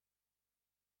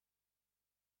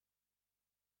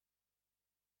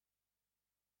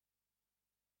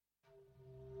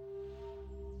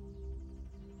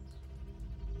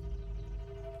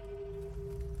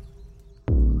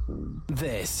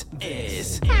This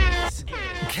is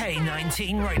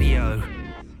K19 Radio.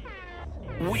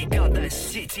 We got the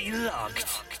city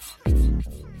locked.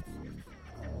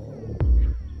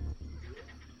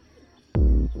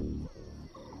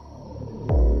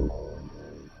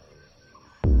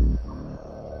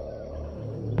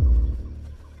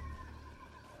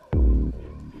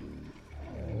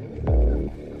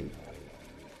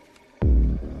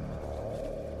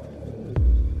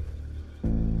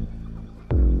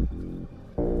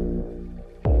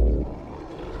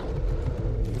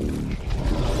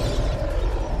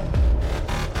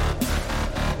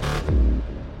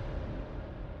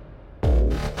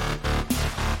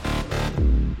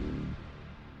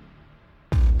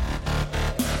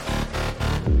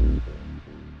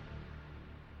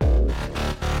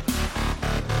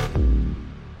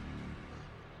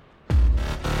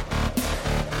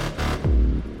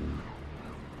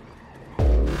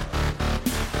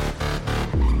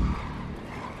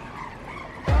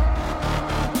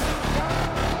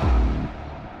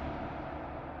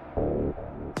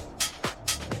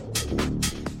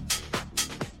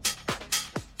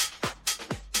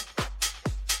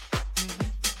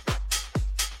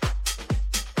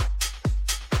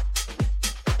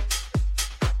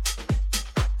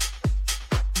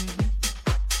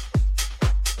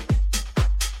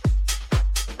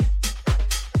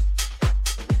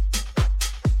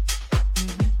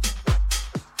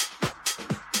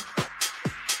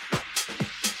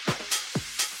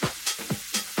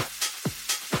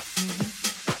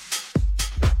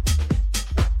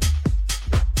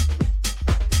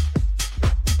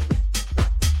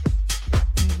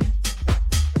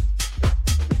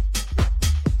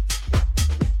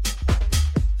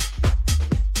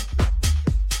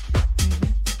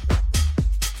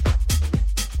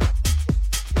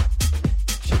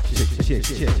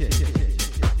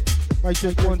 Mic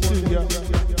check 1, 2, yo.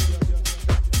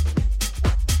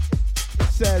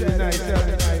 Saturday night.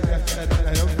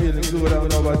 I'm feeling good. I don't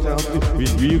know about y'all. I'm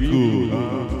feeling real good.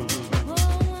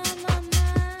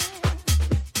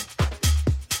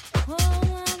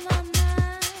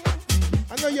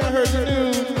 I know y'all heard the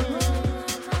news.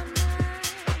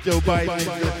 Joe Biden is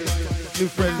the new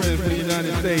president for the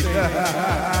United States.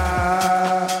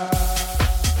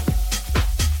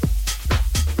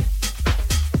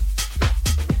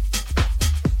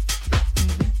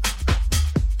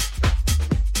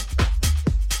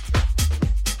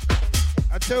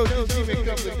 Told you, give me a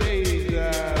couple of days,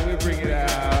 we'll bring it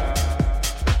out.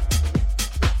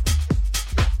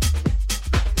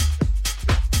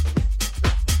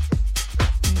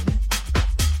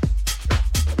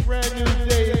 A brand new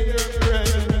day, a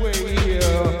brand new way here.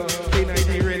 K19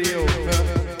 Radio.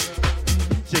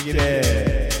 Check it out.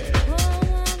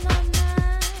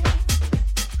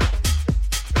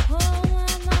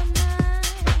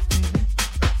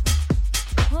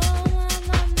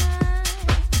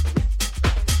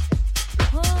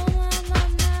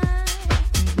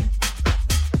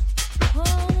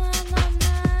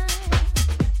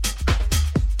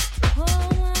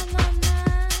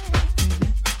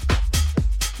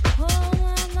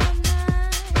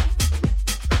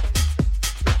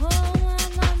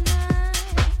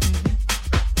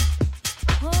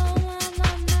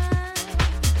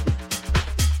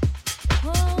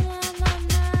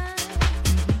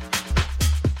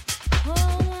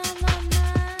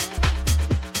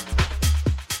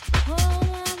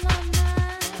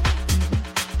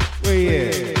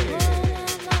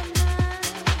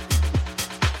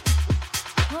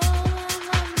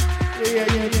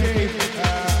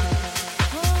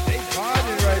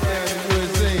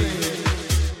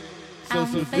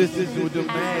 This is with the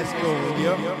mask on,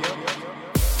 yep.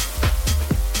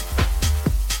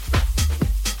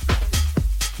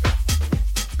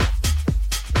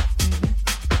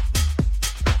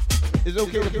 It's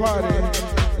okay to party.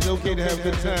 It's okay to have a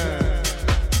good time.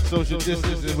 Social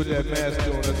distancing with that mask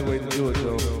on, that's the way to do it,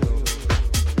 though.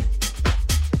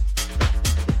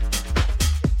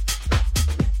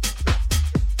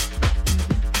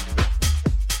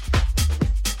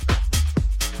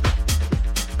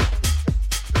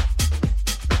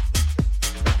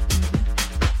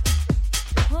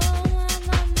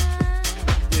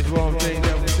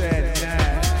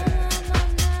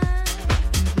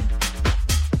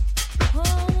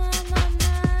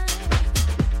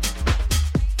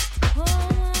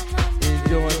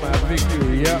 Enjoying my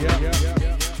victory, yep.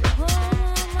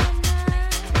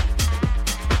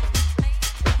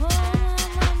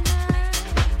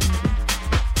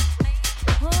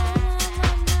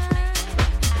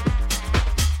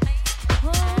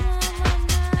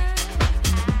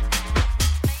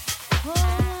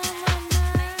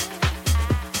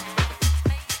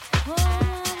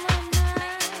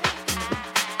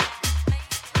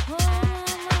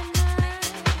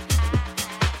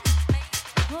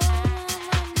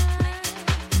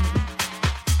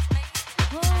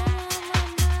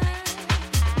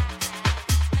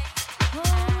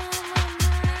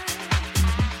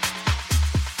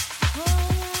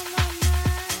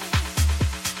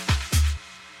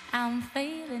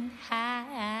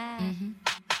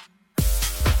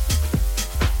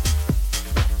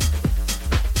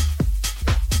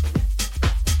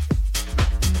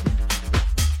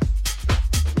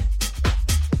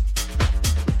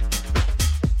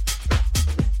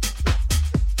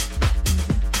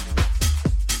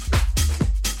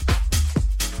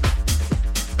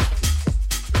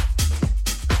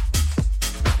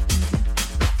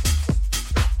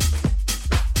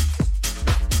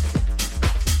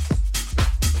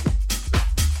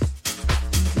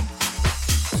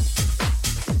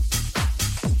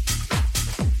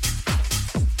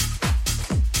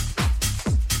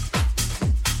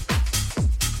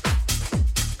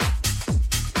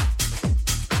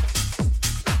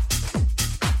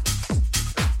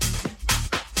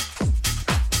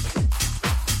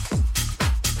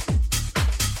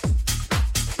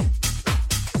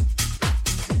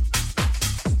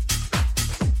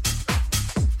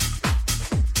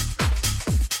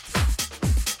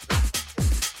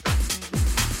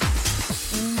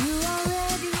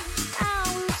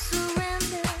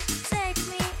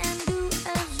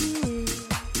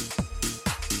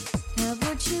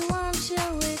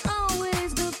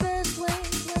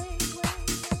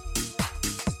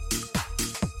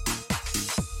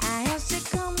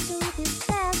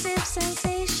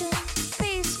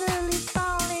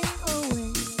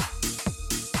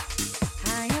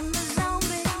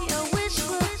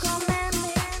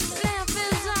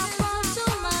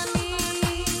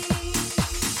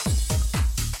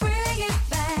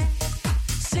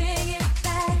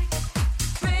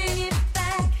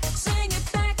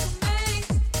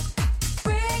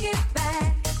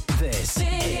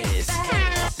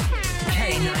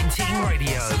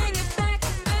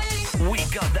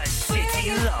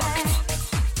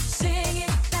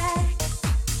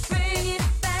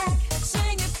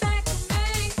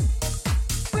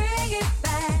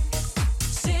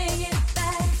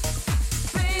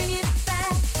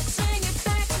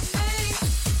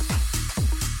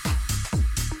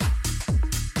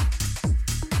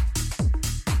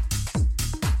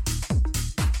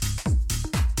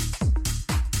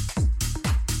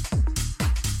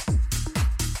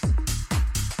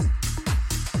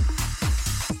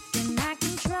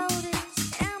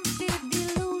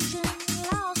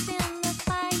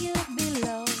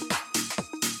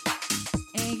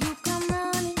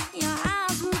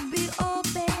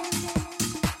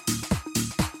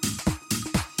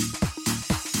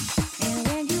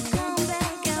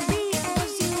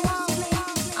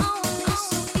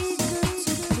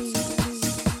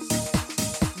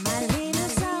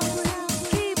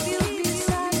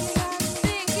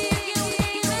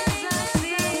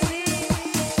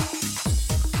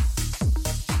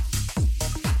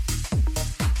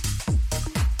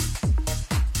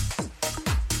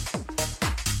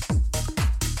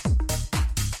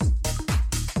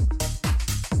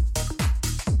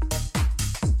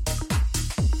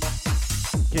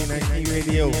 K19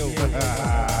 Radio.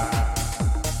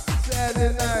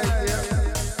 Saturday night, yeah.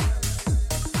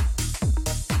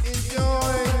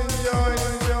 Enjoy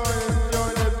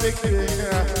the victory.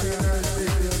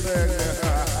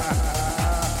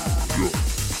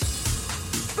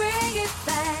 Bring it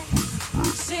back,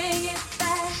 sing it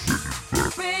back,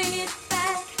 bring it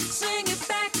back, sing it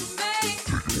back to me.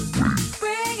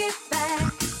 Bring it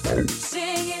back,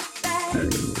 sing it back,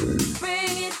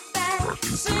 bring it back,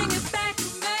 sing it back to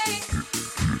me.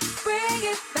 Bring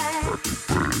it back,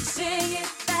 sing it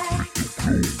back,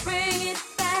 bring it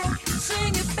back,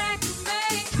 sing it back to me.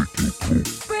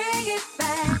 Bring it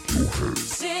back,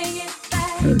 sing it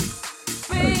back,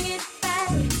 bring it back,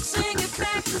 sing it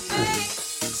back to me.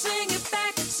 Sing it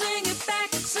back, sing it back,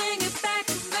 sing it back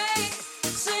to me.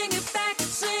 Sing it back,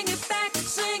 sing it back,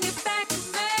 sing it back to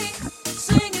me.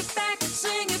 Sing it back,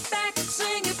 sing it back,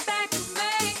 sing it back to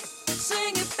me.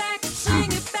 Sing it back,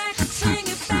 sing it back, sing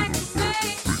it back to me.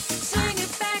 Sing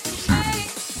it back to me.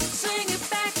 Sing it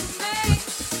back to me.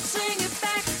 Sing it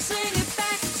back, sing it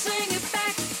back, sing it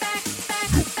back, back,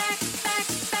 back, back, back,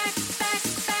 back, back, back,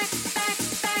 back, back,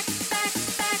 back,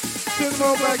 back. Send them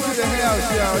on back to the house,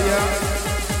 y'all, y'all.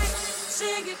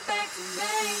 Sing it back to me.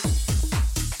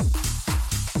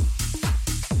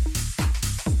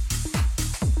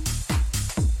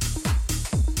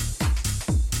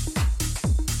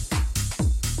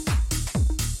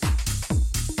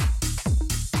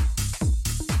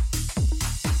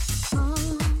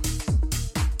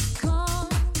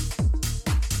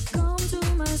 Come to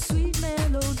my sweet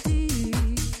melody.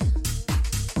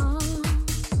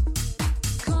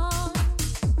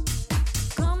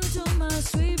 Come to my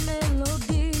sweet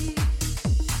melody.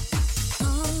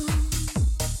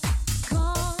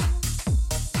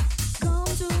 Come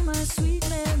to my sweet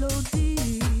melody.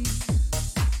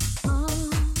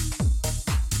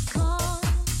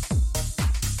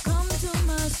 Come to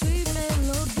my sweet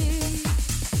melody.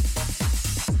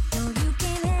 No, you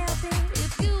can't help it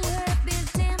if you have been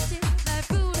tempted by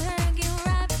fruit hanging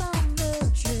right from the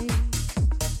tree.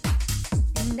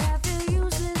 And I feel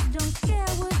useless, don't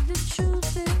care what the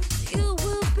truth is. You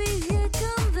will be here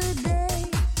come the day.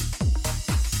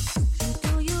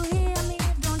 Do you hear me?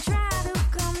 Don't try to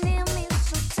come near me.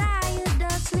 So tired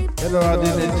of sleeping. Hello out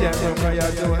there in the chat room. How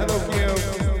y'all doing? Hello, Kim.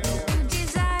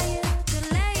 Desire to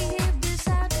lay here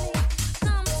beside me.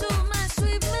 Come to my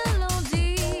sweet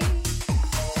melody.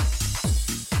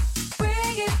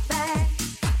 Bring it back,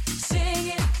 sing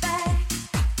it back,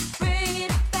 bring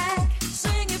it back,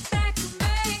 sing it back to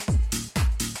me.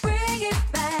 Bring it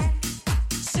back,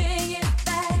 sing it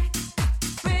back,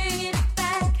 bring it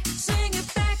back, sing it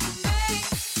back to me.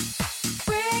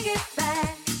 Bring it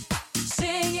back,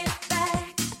 sing it back,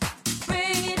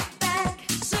 bring it back,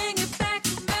 sing it back to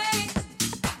me.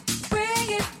 Bring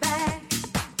it back,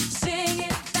 sing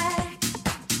it back,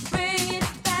 bring it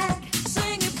back,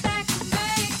 sing it back to me.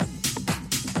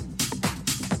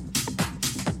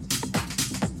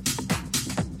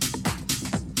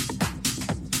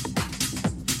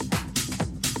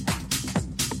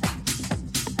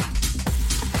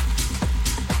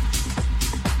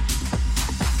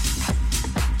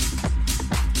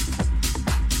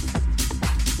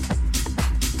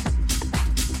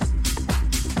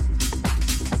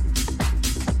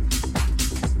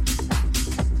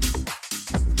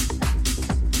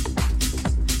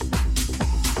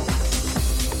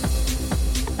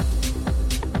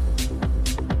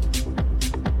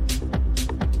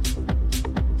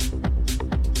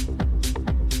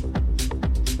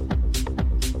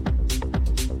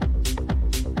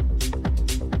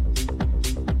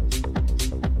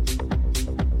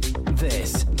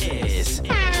 This is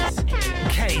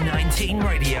K19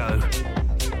 Radio.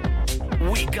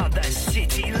 We got that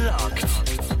city locked.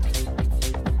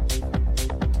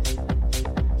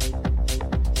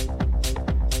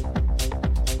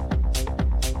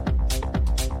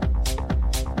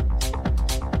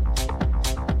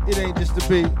 It ain't just a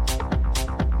beat.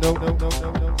 No.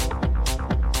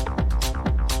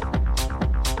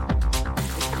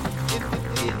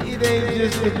 It ain't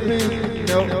just a beat.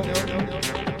 No.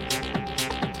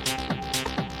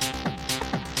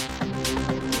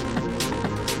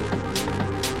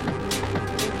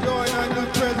 Enjoying our new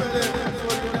president of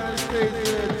the United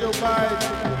States, Joe Biden.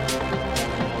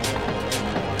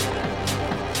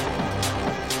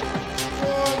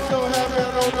 Oh, I'm so happy I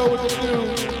don't know what to do.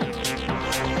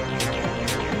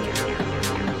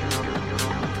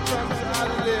 Out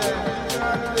of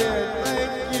there.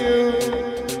 Thank you.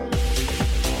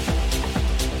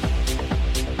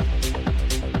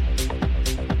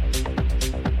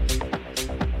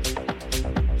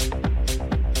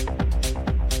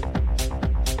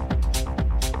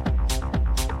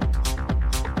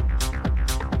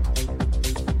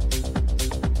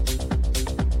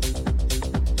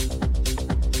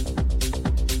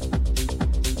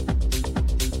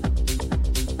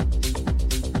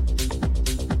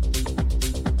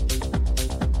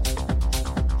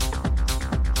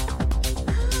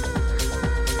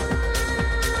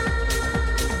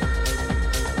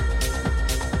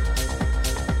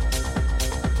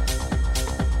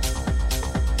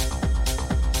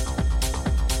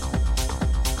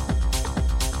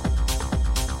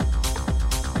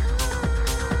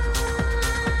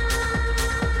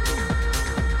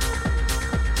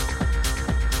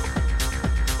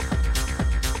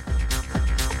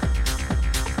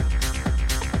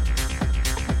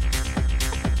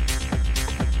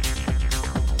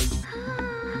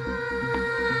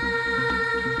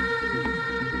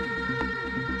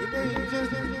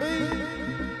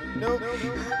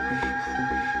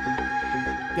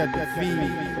 got the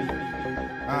feed.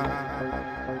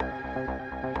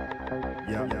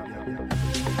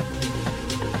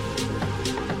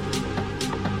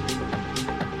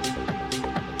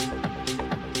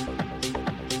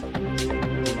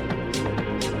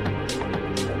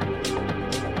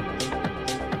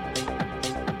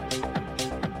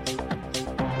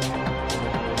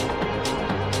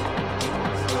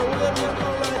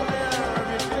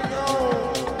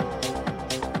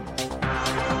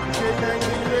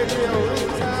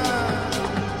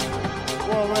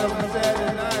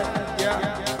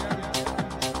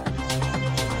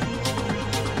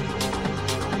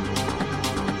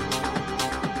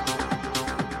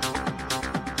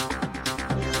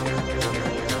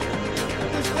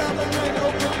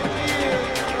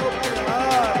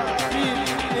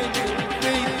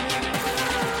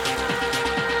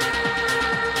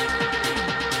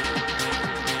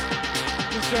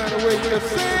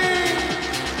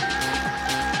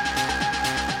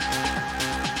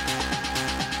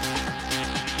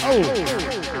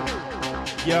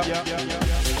 Yeah.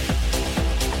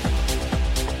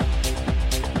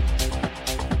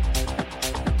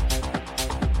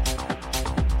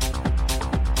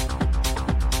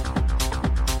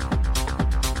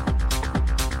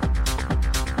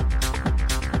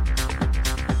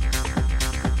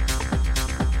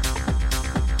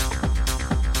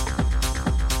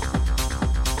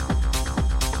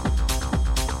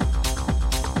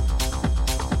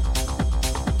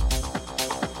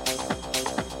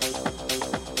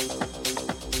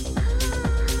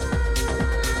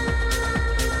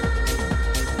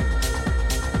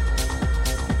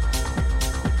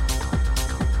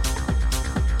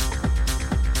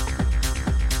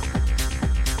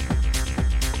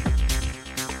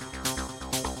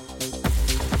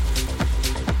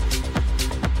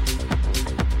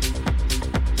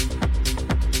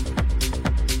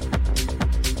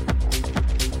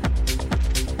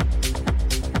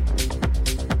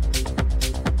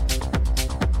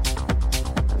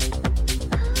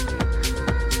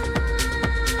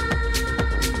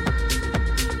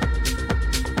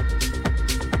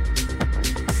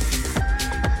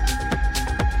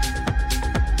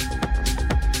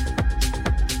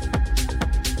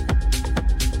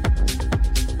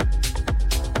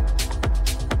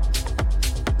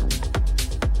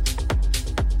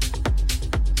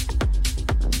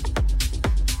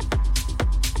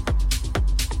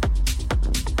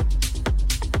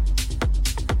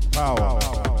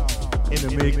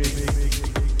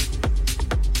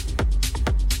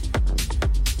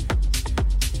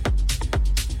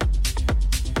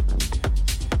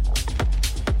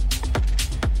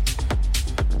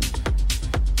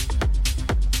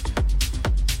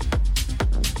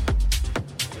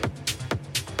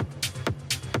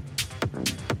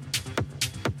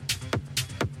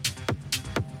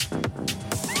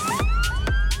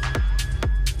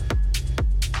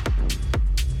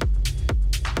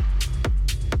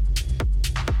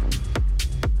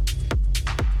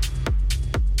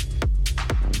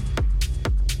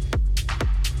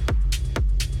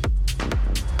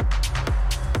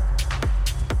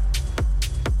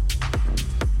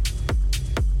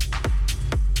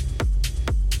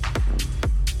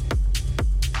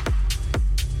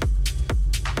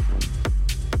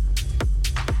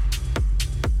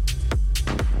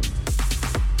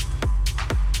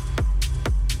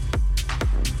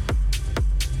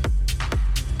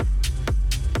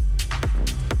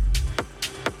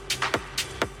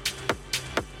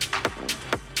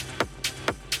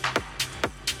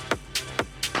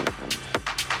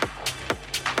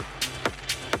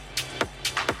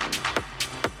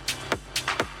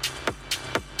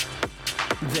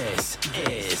 This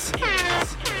is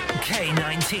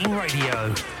K19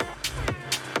 Radio.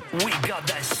 We got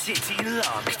that city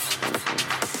locked.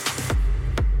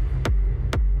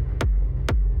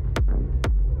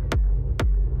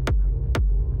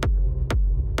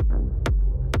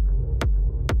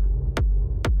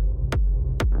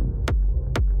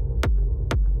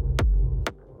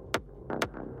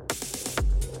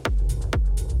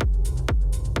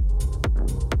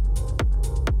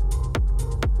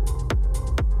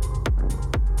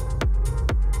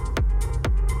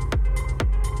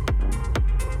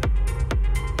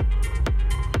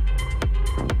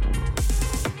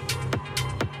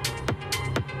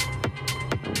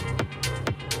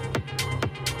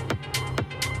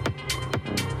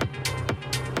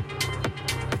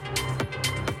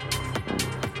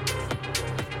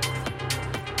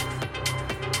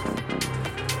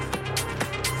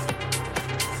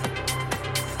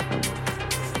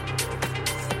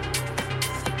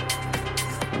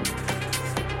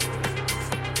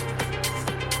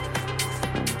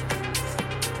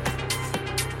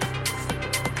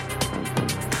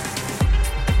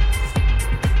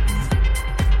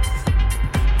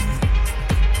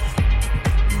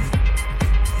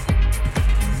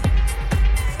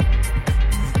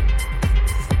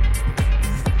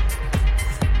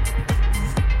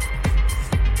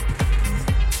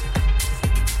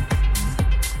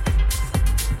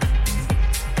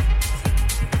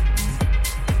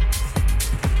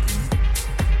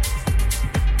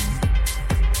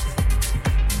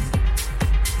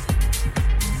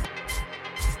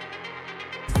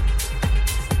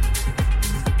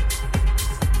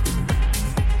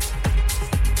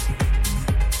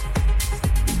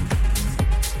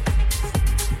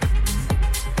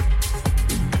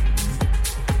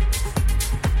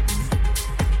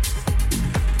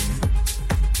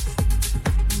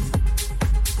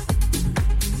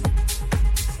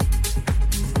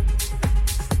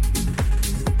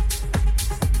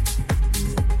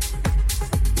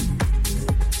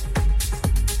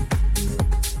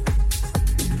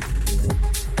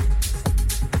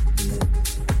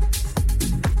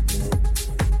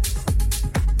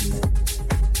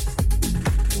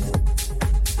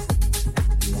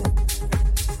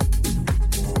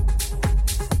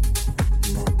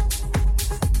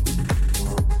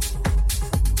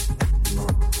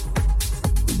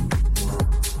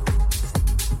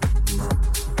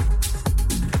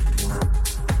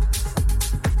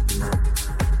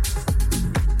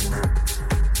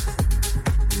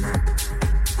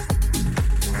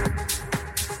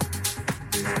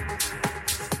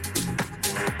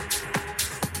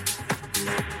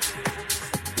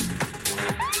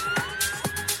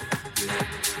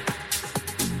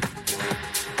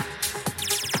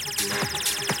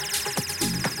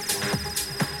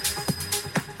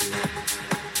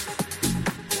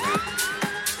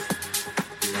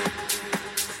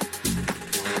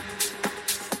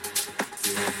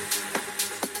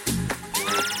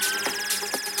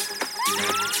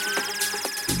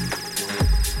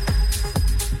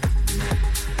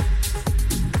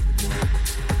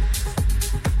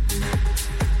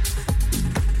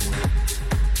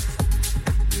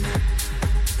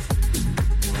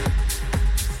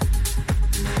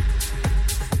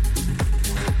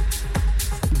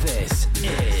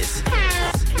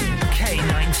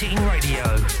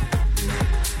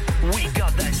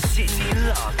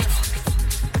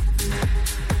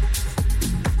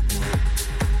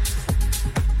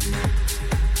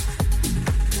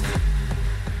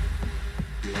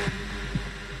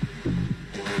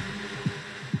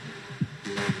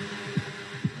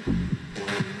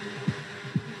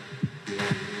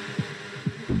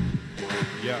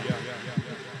 Yeah.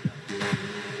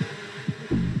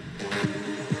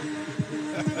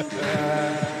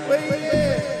 Wait,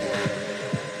 yeah.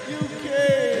 UK,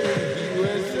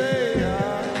 USA.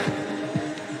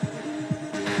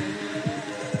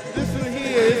 This one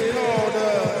here is called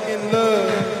In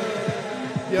Love.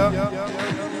 Yep.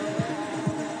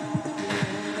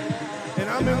 And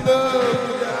I'm in love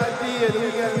with the idea that we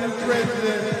got a new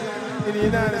president in the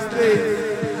United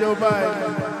States, Joe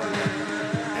Biden,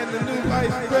 and the new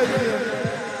vice president,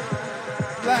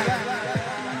 Black,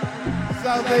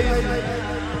 South Asian,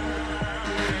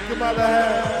 Kamala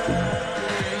Harris.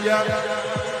 Yep.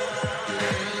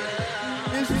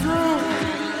 It's true.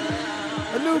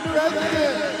 A new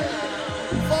president.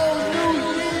 4 new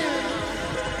years.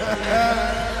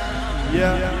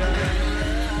 Yeah.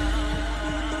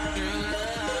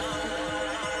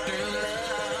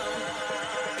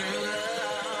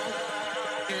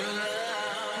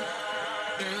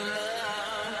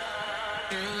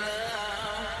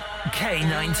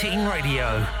 K19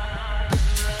 Radio.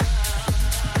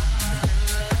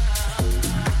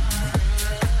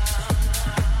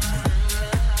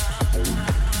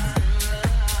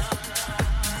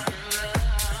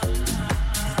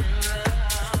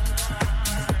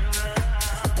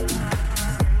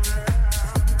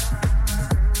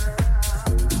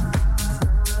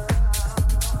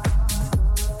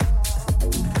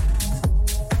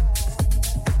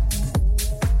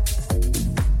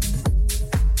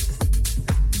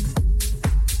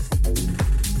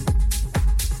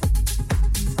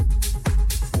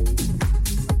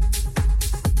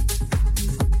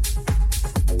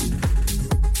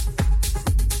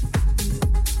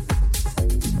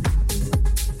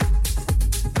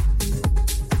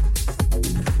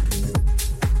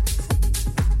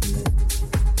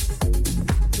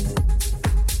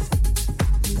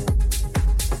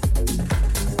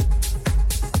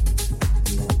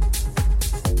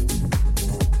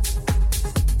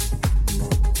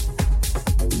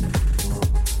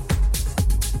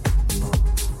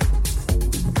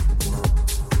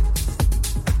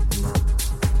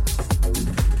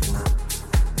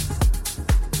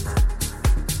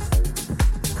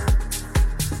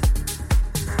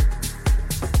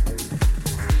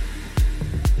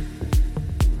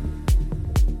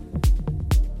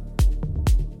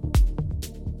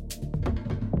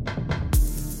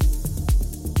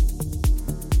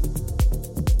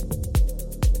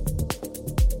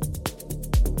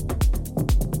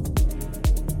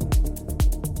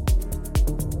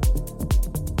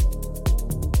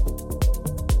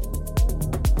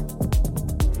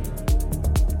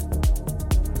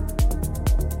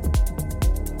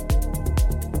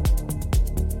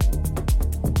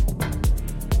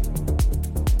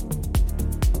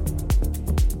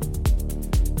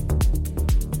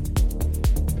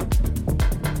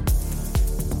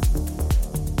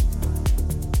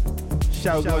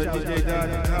 Shout out to DJ Don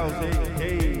in the house.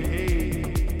 Hey.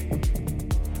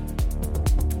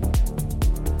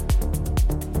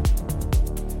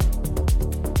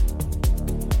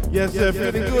 Yes, sir.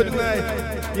 Feeling good tonight.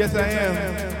 Yes, I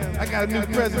am. I got a new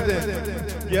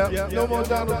president. Yep. No more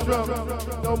Donald Trump.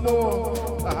 No more.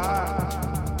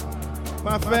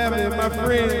 My family, my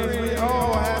friends, we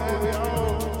all happy. We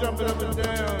all jumping up and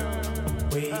down.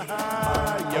 We are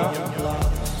lost.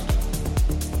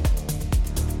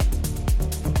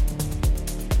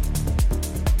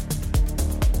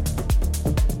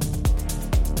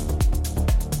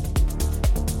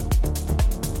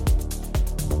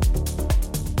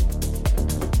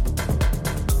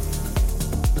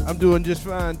 I'm doing just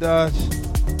fine, Dodge.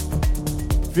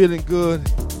 Feeling good.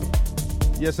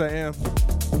 Yes, I am.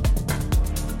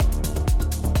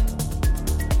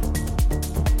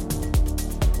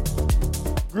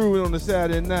 Grooving on the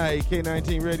Saturday night,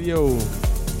 K19 Radio.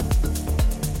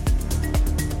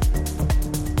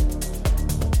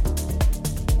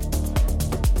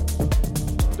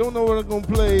 Don't know what I'm gonna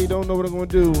play, don't know what I'm gonna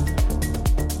do.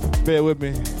 Bear with me.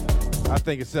 I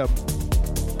think it's something.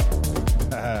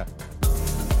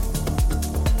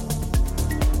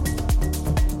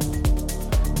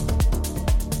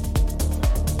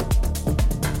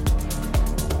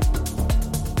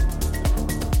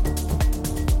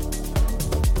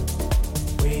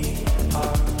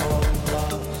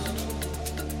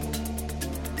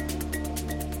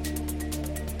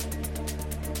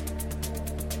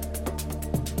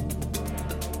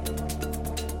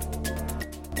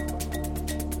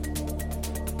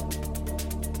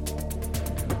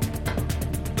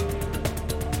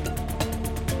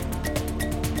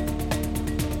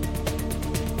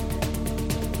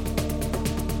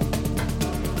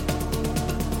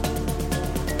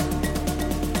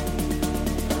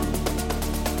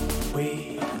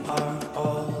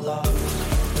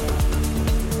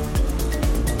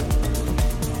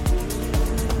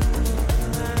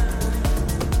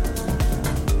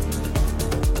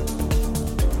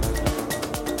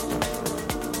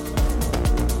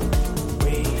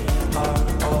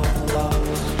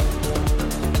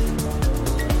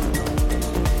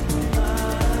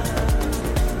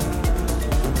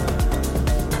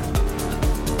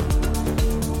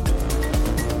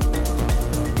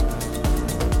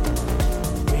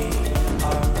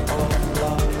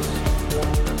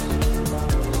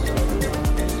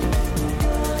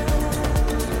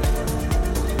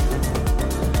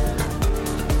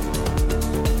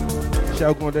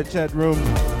 Shout out to the chat room.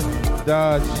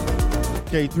 Dodge,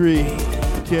 K3,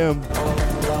 Kim,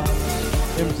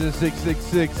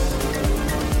 Imson666.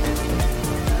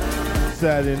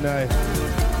 Saturday night.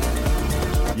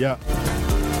 Yeah.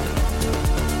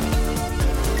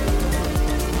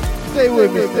 Stay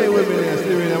with me there. Stay with me.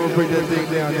 I'm gonna bring that thing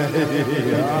down there.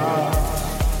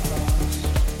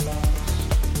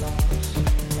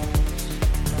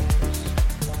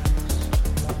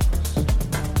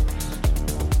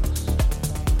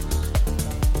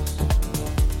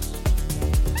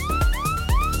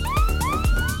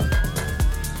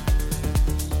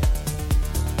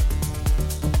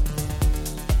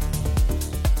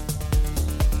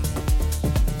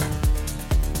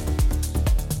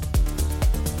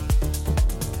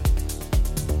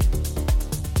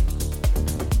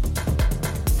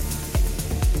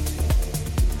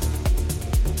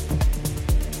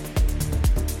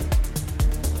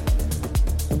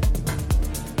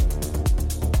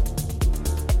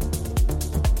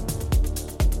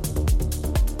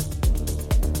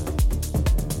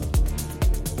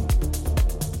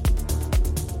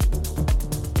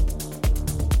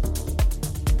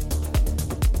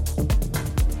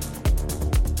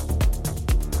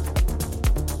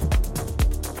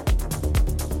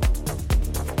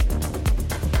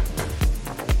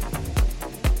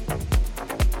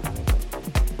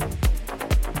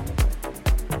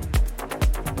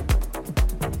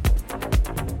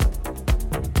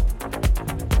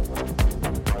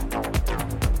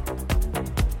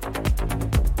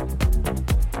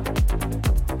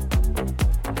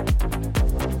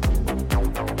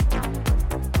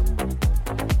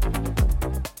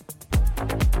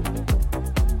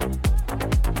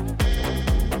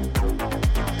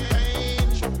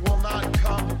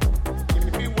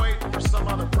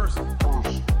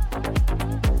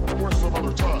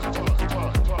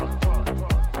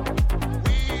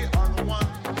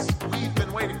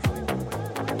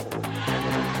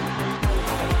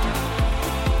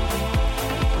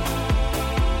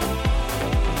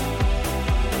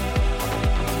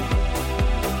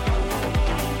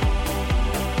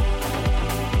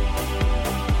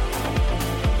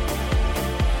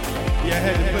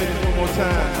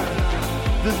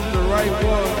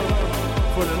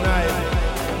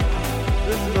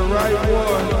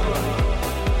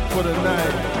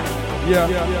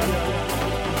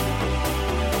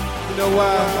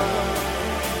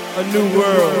 New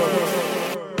world.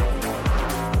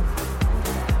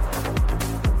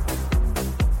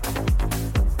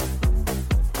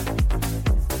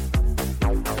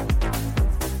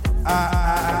 I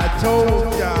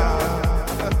told y'all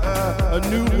a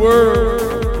new world.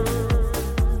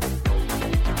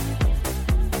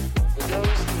 For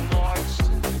those who marched,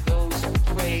 and for those who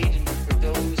prayed, and for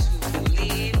those who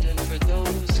believed, and for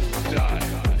those who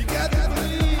died. You got to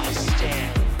believe. I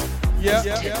stand. Yeah.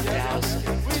 10,000.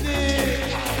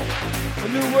 A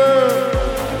new world.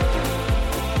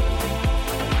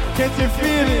 Can't you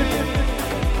feel it?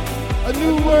 A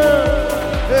new world.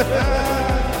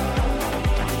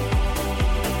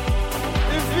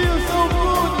 It feels so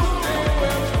good to stand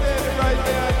where I'm standing right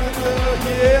now.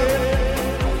 Yeah.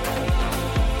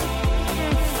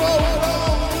 For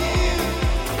long years.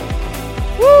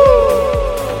 Woo!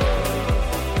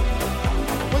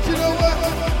 But you know what?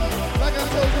 Like I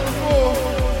told you before,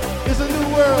 it's a new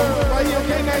world. Right here on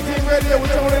K19 Radio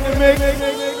with Tony in the mix.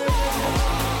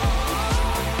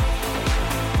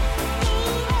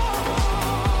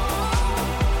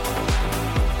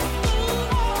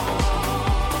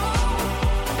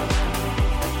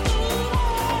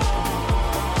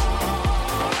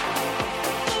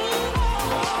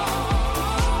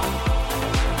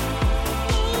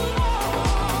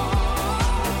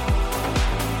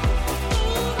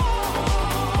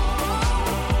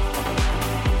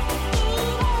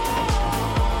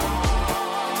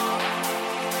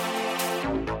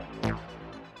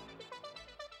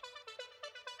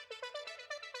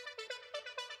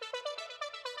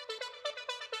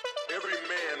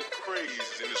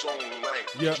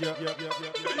 Yeah.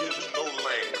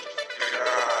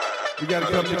 We gotta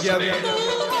come together.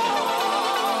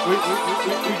 We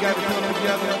gotta come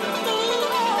together.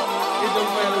 It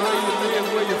don't matter where you live,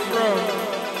 where you're from.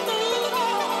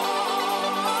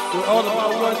 We're all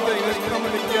about one thing. Let's come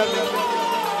together.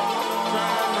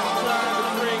 Trying to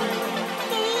bring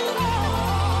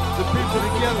the people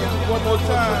together one more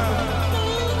time.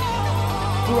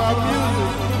 Through our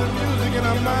music, through the music in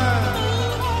our mind.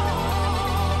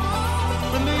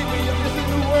 Believe me, it's a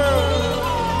new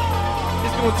world.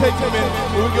 It's gonna take a minute,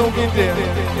 but we're gonna get there.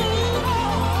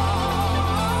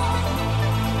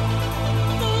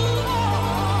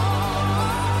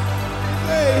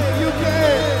 Hey, you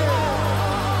can.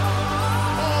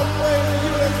 All the way to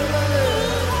USA.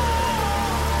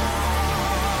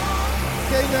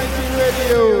 K19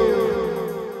 Radio.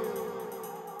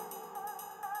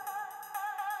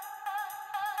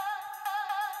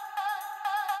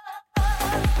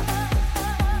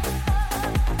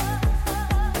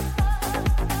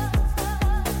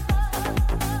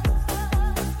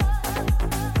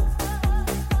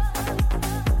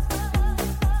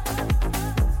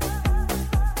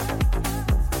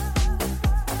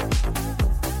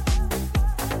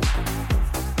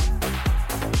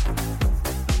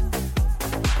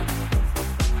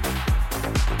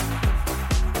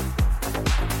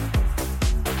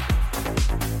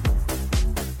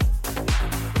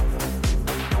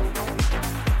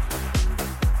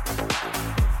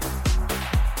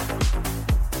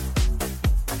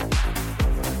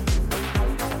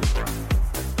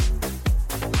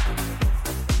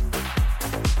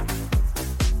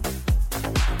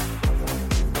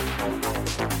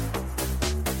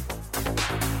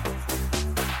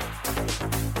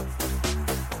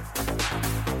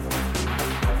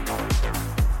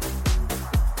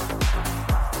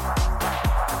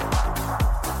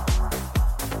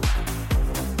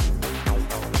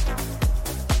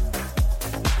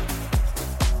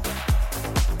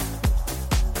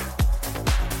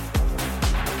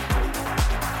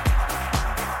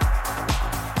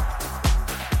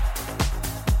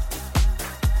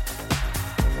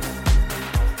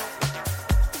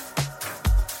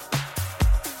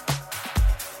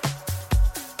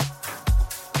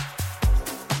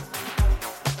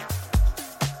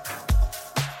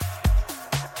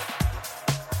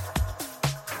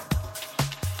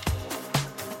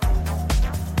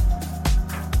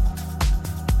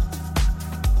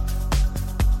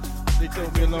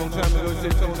 told me a long time ago, they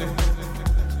told me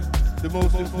the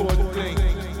most important thing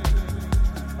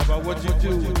about what you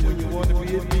do when you want to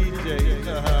be a DJ.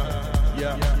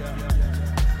 Yeah.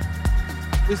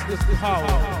 It's the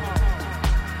power.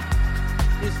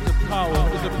 It's the power.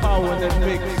 It's the power that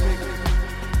makes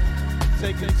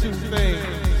taking two things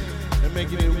and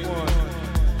making it one.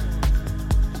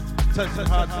 Touch the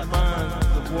hearts and minds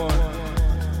of one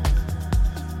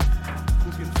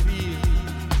who can feel.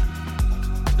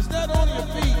 It's not on your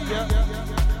feet, yeah.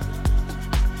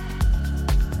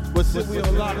 But since we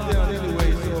on lockdown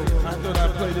anyway, so I thought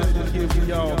I'd play this one here for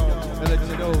y'all and let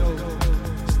you know.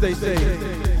 Stay safe.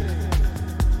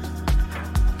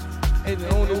 And the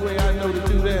only way I know to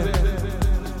do that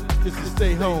is to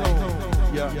stay home.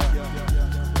 Yeah.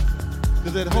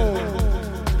 Because at home,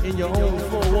 in your own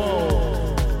four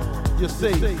walls, you're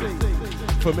safe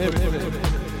from everything.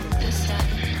 The sun,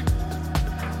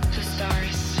 the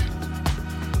stars,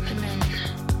 the men.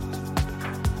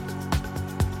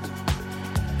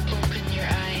 Open your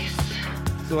eyes.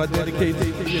 So I dedicate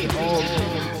this to all people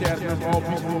in the chat room, all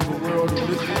people in the world who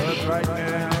listen to us right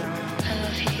now. I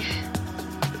love you.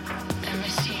 I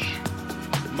miss you.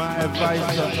 My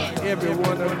advice to every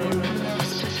one of you,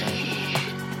 Lost without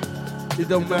you. it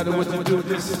don't matter what you do,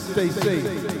 just stay safe.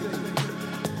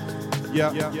 Yeah.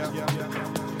 Look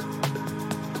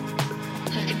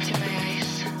into my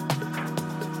eyes.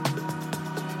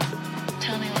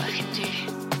 Tell me what I can do.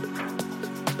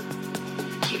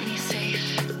 Keep me safe.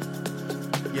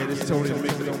 Yeah, this Tony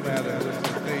makes it don't matter. That's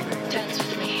the thing. Dance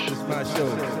with me. It's my show.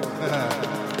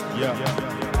 Yeah.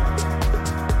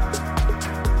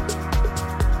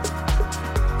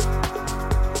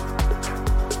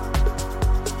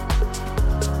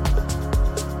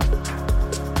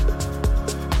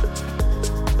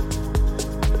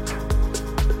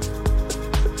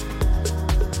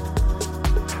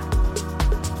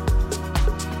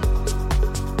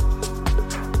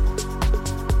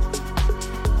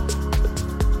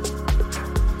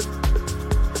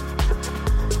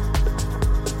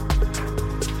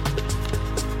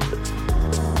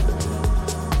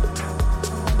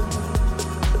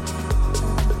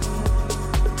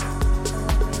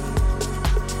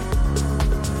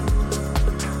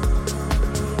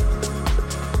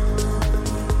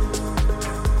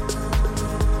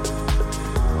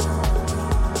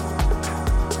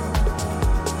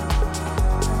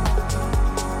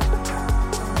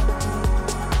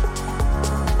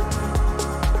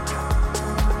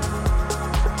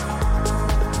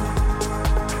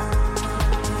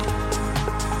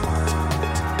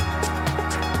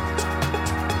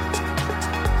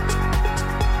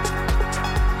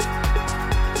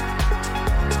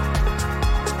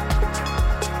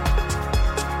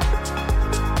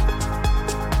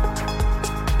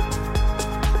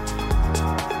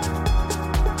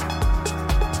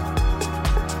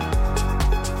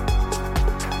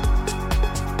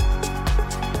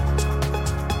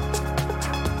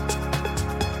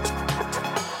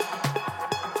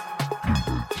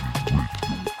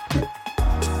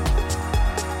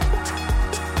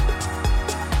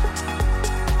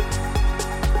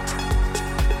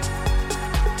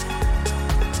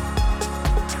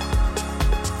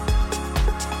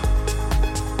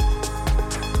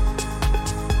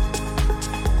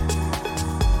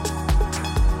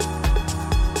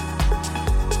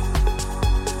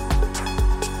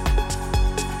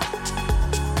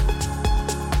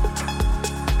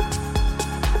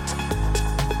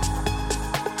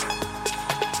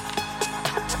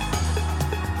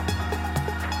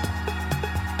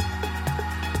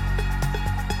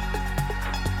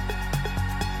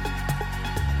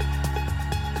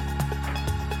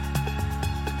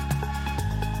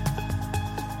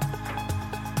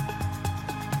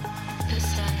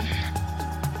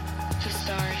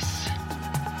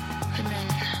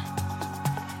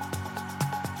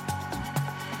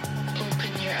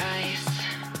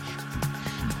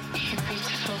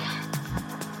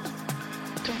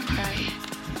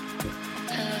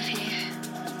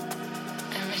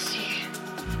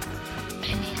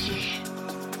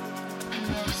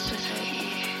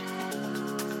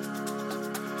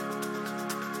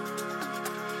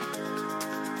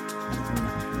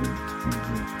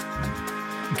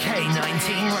 K19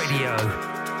 Radio.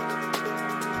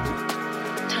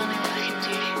 Tell me what I can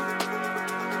do.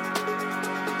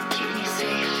 Keep me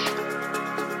safe.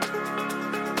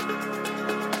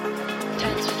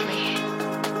 Dance with me.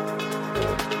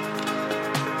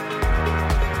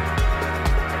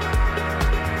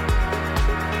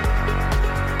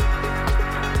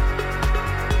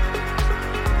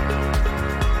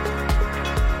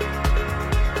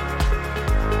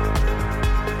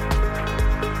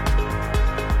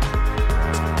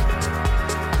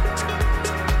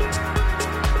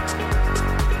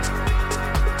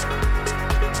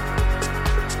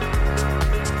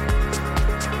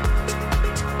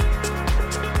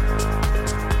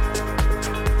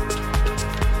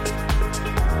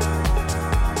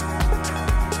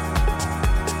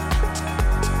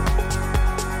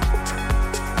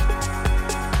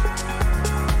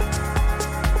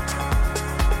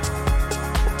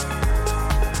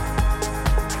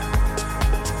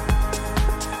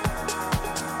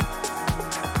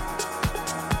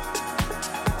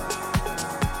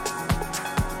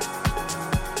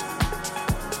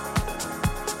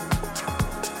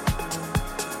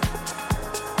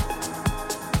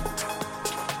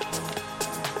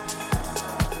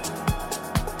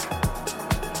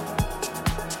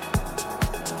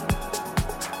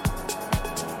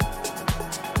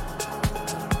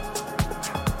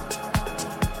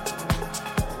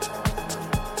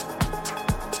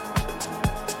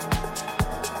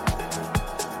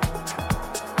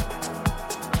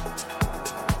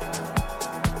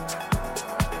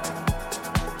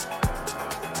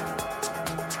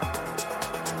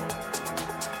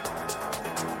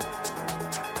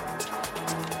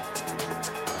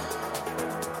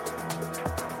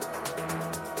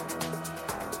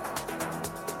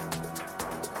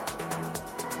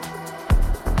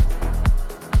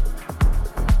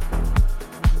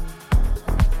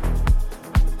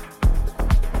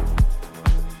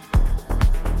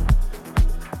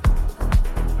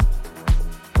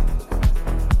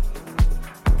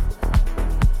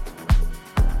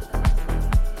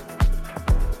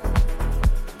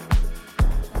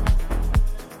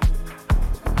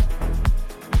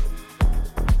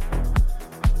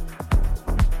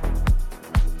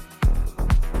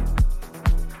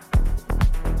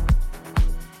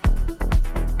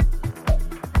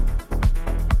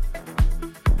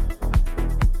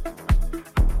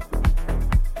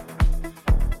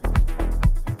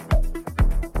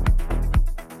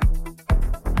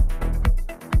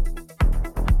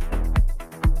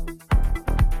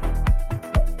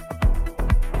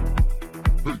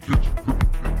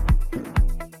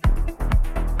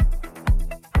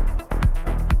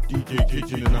 DJ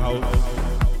Kitchen in the house.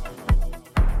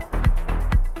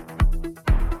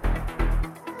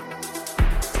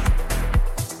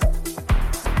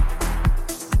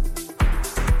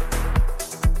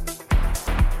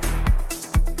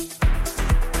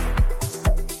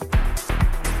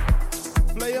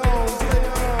 Play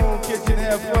on, kitchen,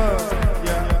 have fun.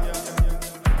 Yeah.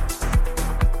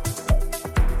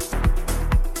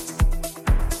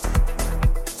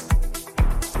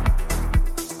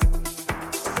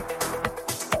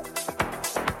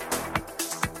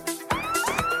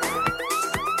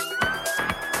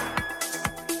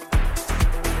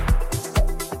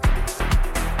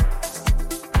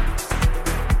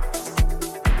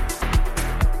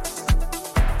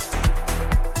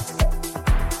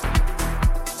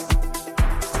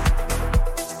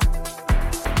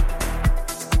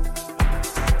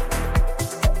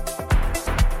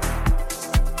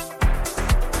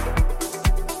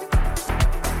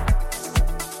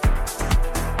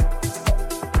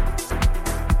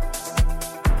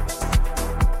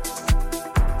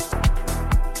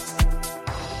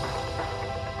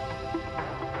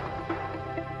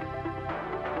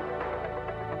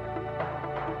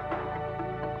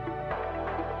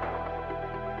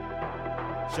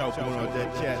 Shout going on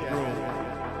that chat room.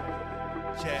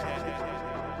 Chat,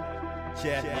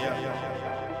 yeah.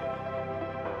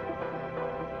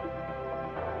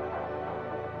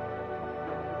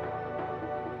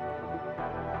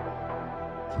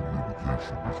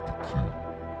 Communication is the key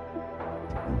to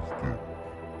both things.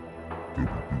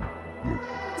 WB, yes.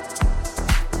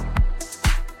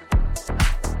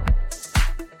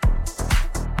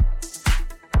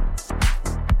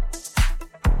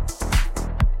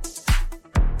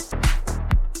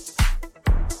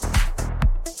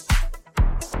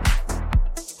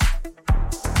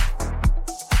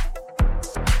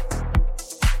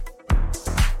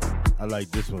 I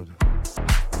like this one.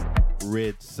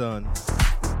 Red Sun.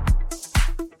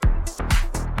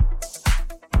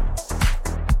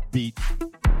 Beat.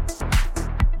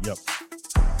 Yep.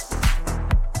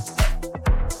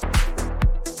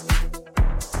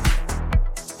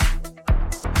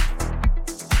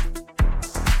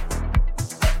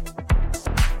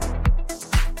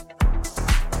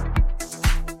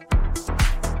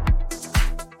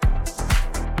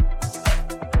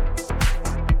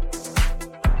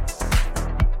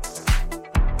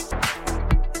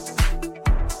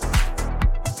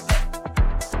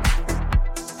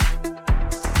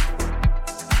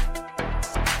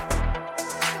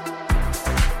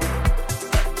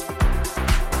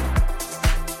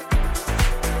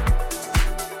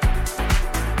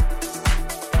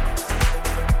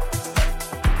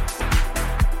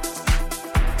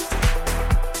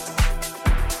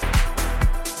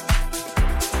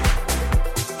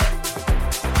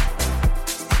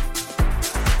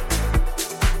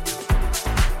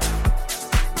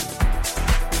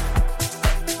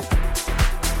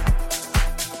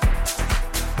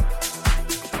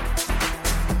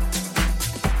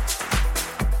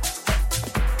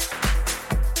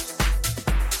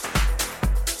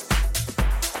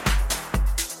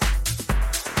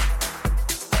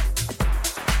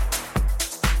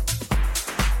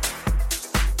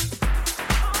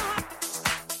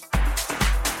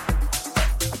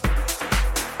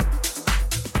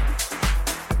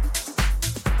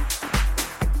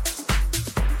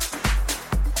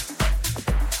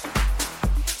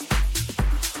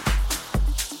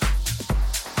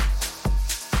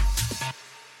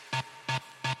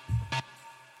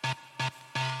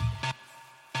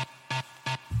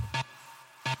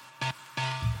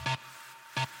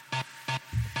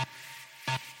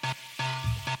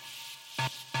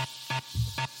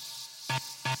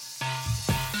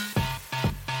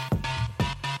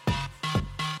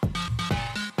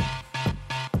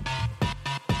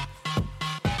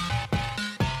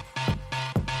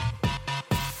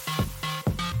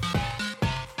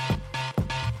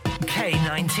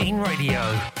 K19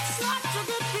 Radio.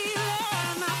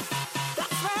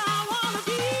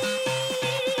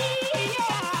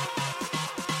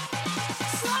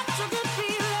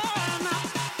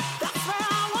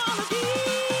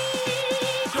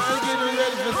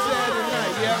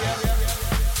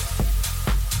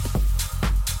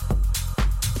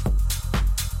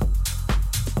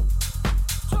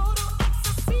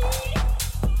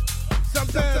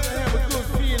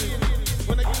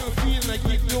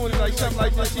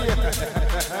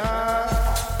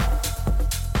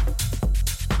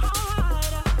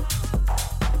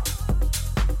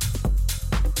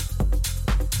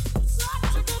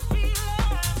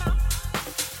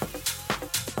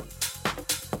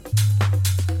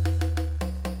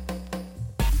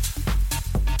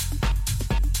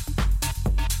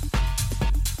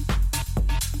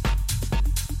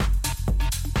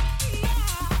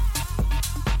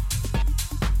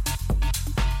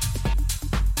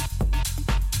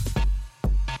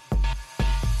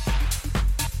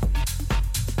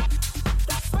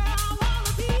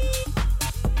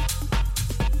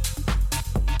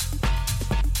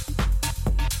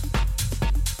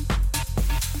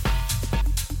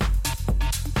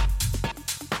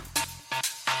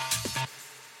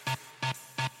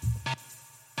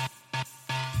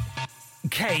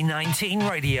 K19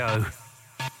 Radio.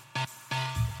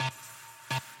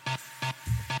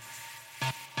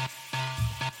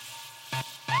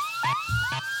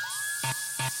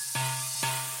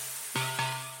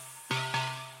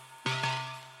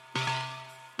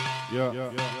 Yeah.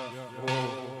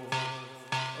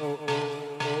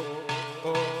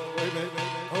 Oh, wait a minute.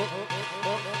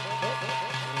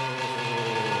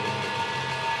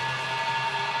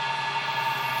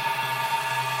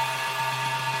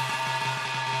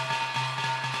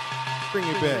 Bring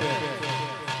it back.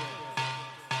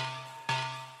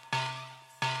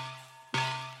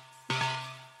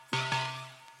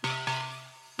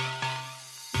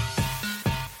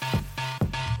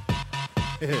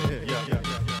 Yeah.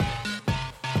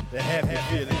 The happy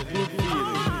feeling, good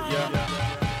feeling, yeah.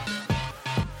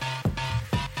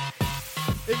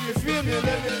 If you feel me,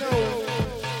 let me know.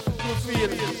 Good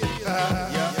feeling,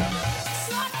 yeah.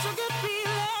 Such a good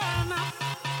feeling.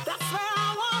 That's where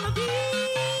I wanna be.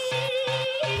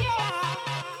 Yeah.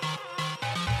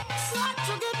 Such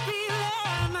a good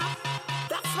feeling.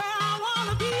 That's where I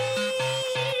wanna be.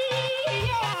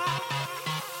 Yeah.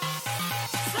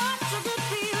 Such a good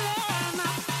feeling.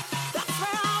 That's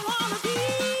where I wanna be.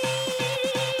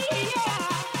 Yeah.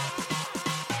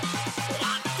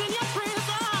 Locked in your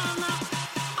prison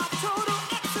of total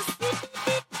ecstasy.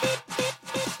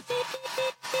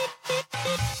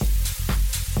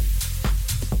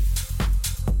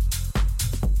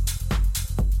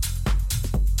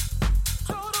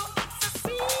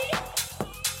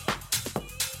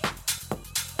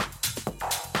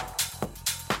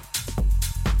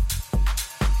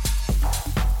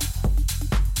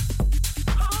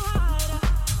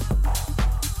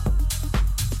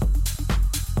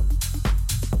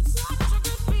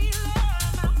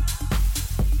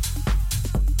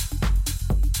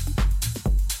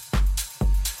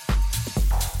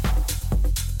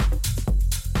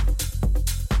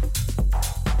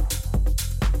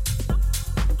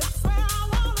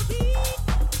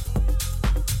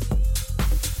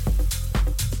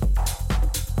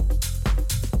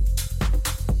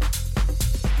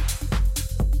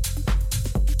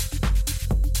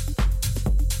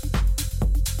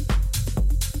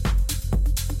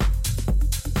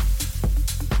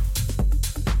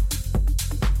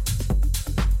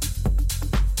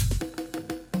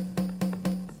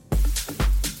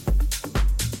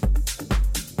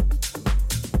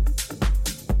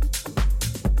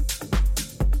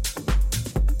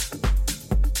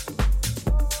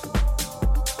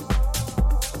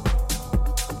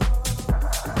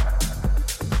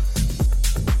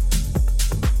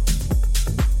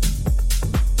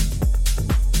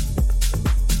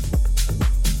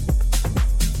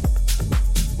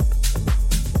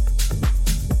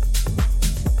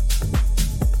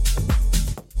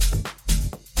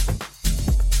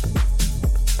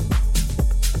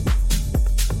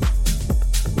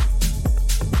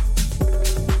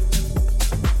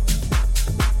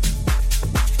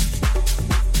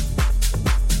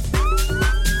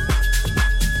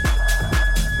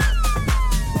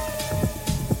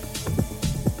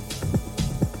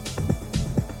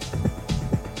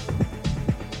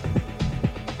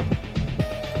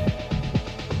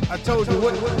 I told you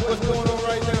what's going on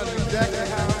right now is exactly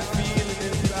how I'm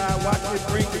feeling inside. Watch it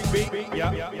bring the beat.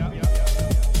 Yeah.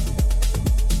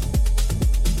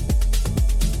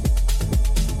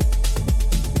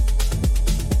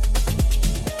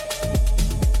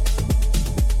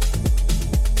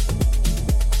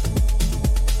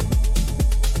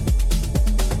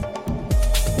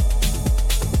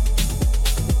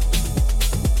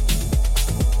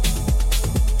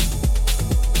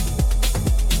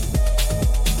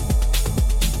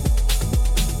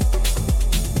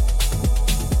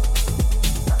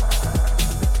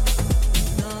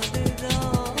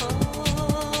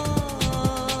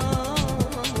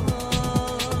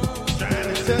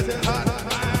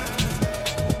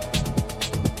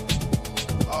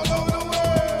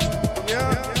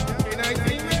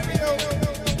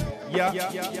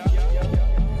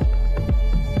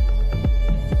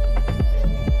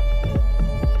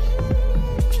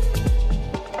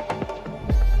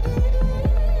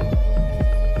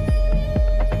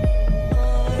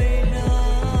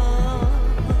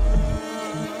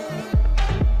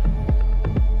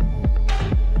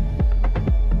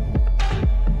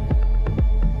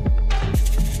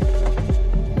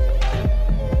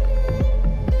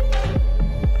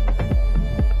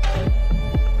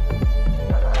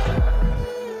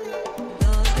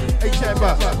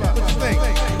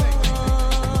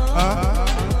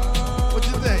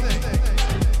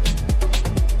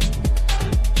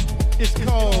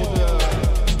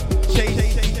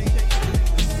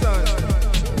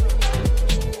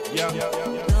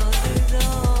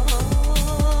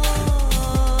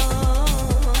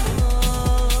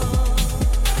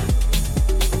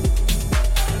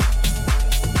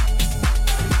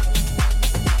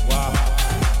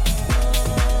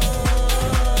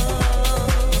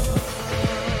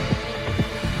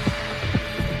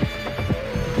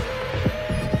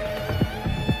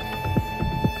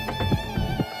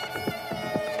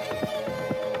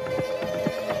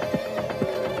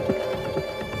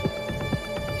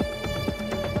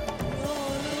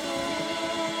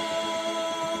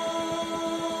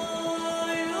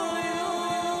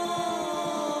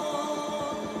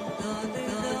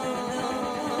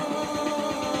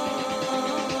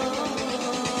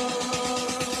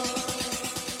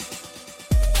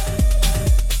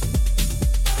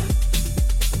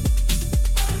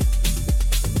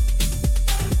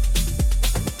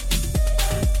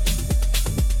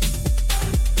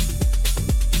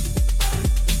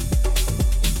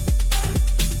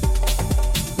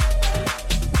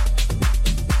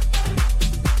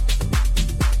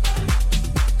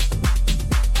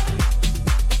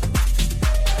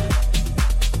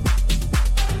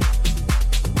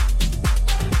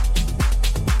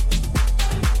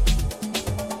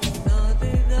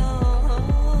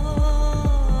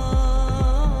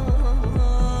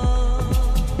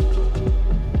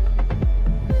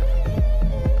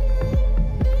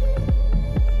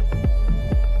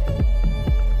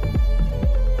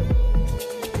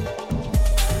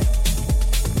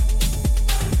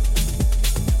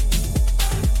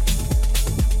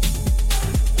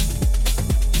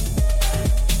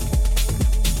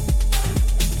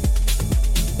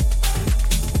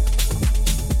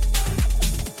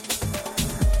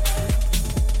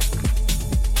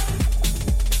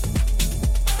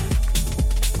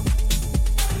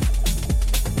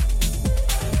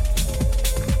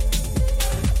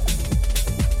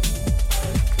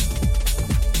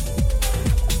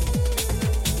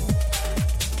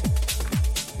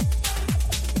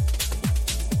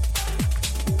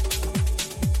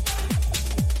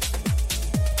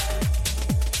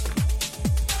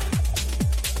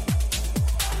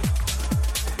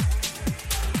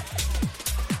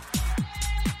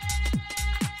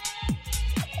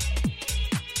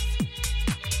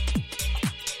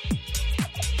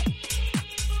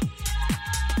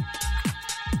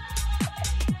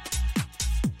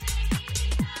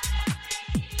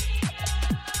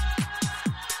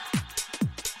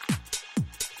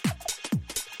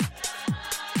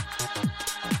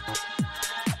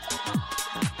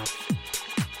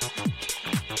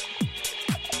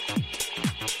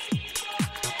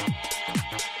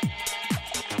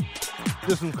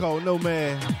 This one's called No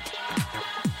Man.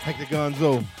 Hector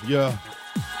Gonzo. Yeah.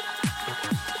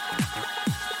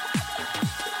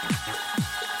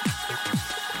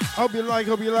 Hope you like.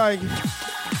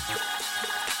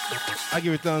 I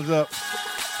give it a thumbs up.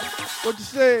 What you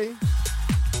say?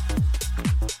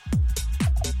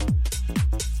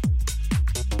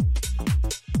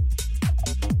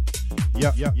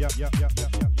 Yep.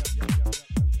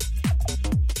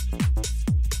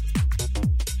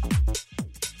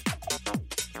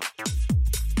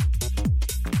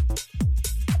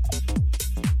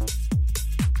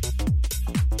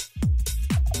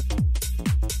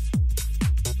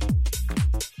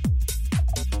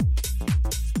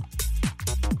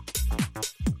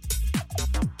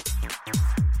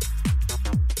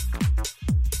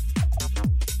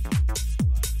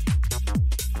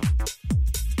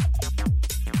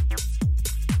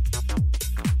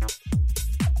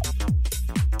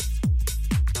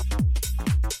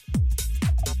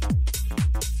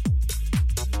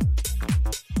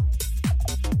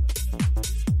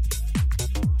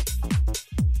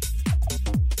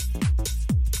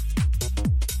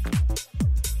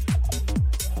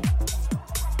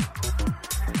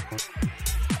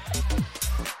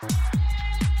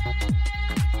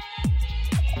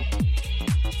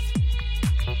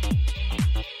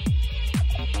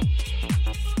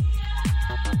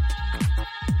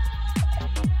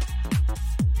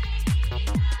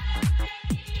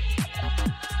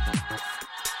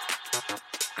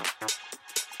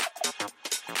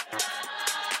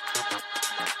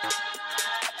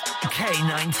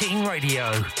 K19 Radio.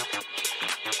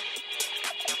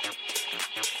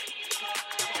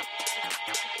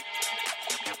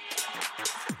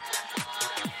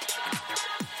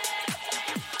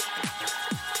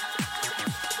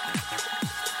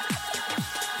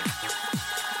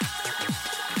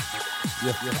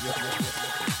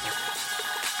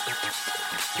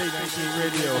 K19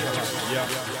 Radio. Yeah.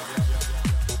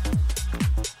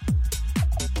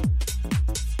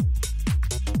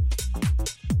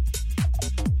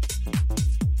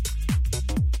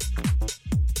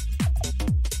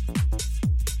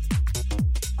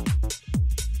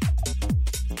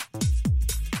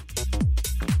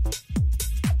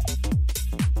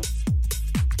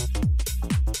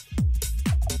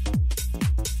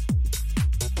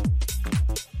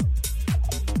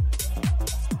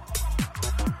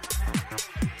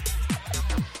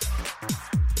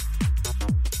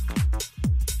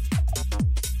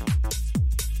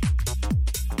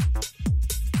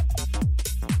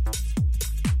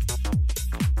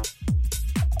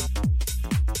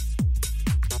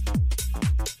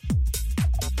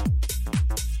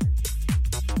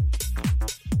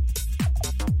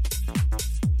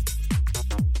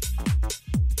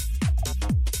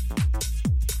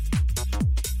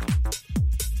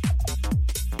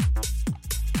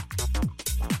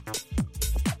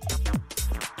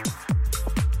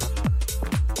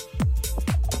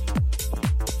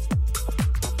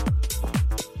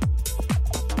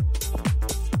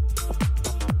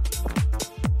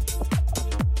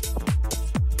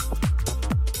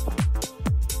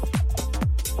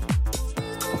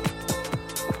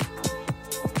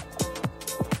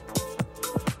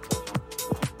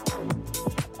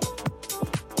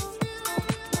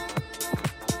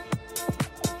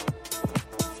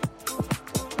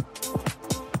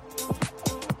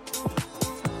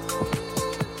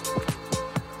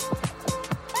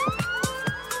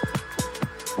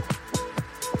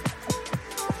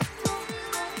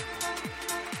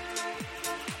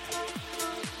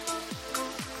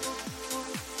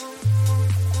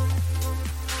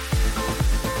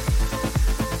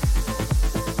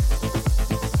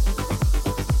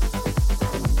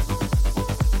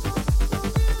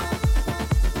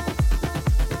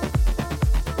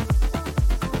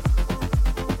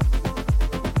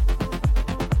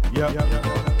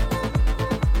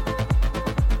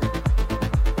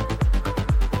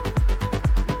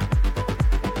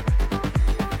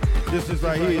 This is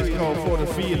right here, it's called For the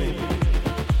Feeling.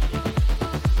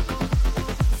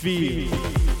 Feel.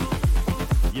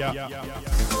 Yeah.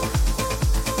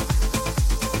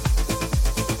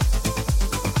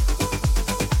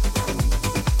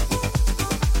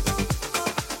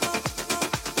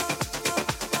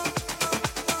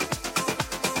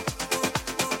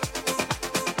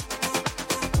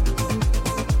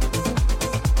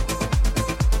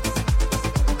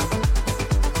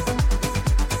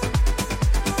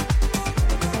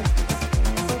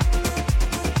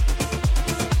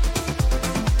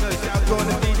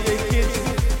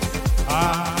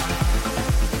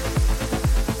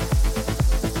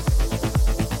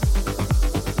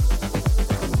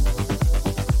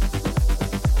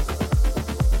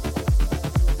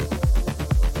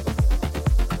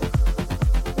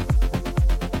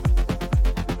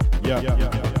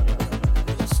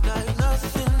 It's like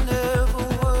nothing ever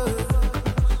works,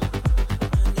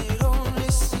 and it only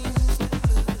seems to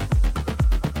hurt.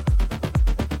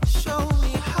 Show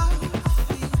me how you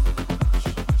feel.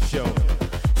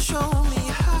 Show me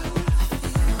how you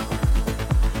feel.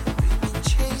 We've been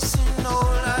chasing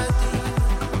all ideas.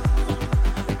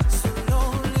 It's a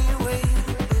lonely way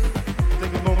to live.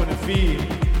 Take a moment to feel.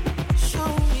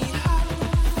 Show me how you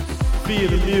Feel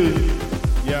the music.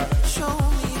 Yeah. show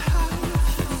me how you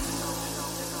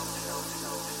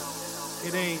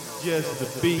It ain't just the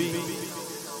beat.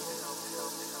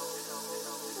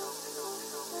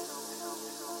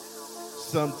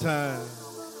 Sometimes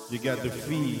you got to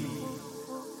feel.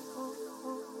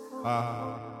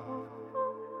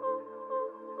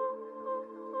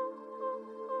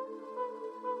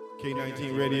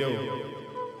 K19 Radio.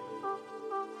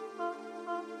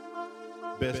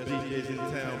 Best DJs in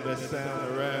town, best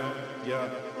sound around. Yeah.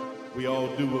 We all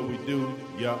do what we do.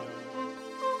 Yeah.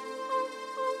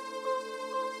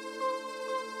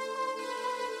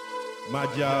 My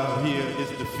job here is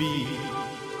to feed.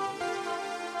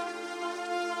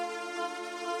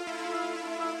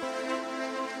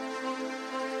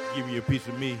 Give you a piece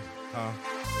of me, huh?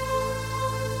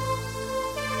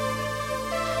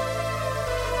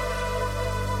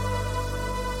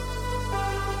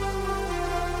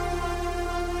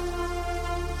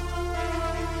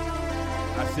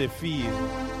 I said feed,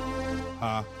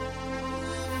 huh?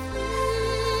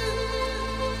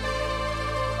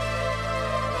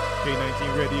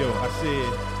 K19 Radio, I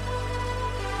said,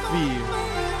 feel.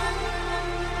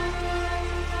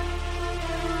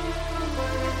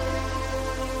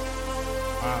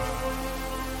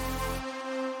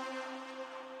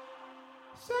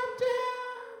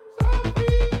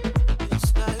 It's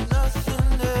like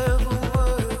nothing ever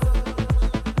works,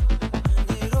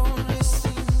 and it only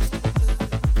seems to hurt.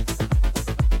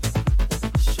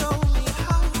 Show me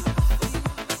how you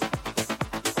feel.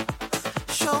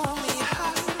 Show me how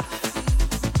you feel.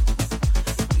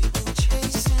 We've been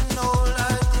chasing all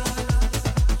our dreams.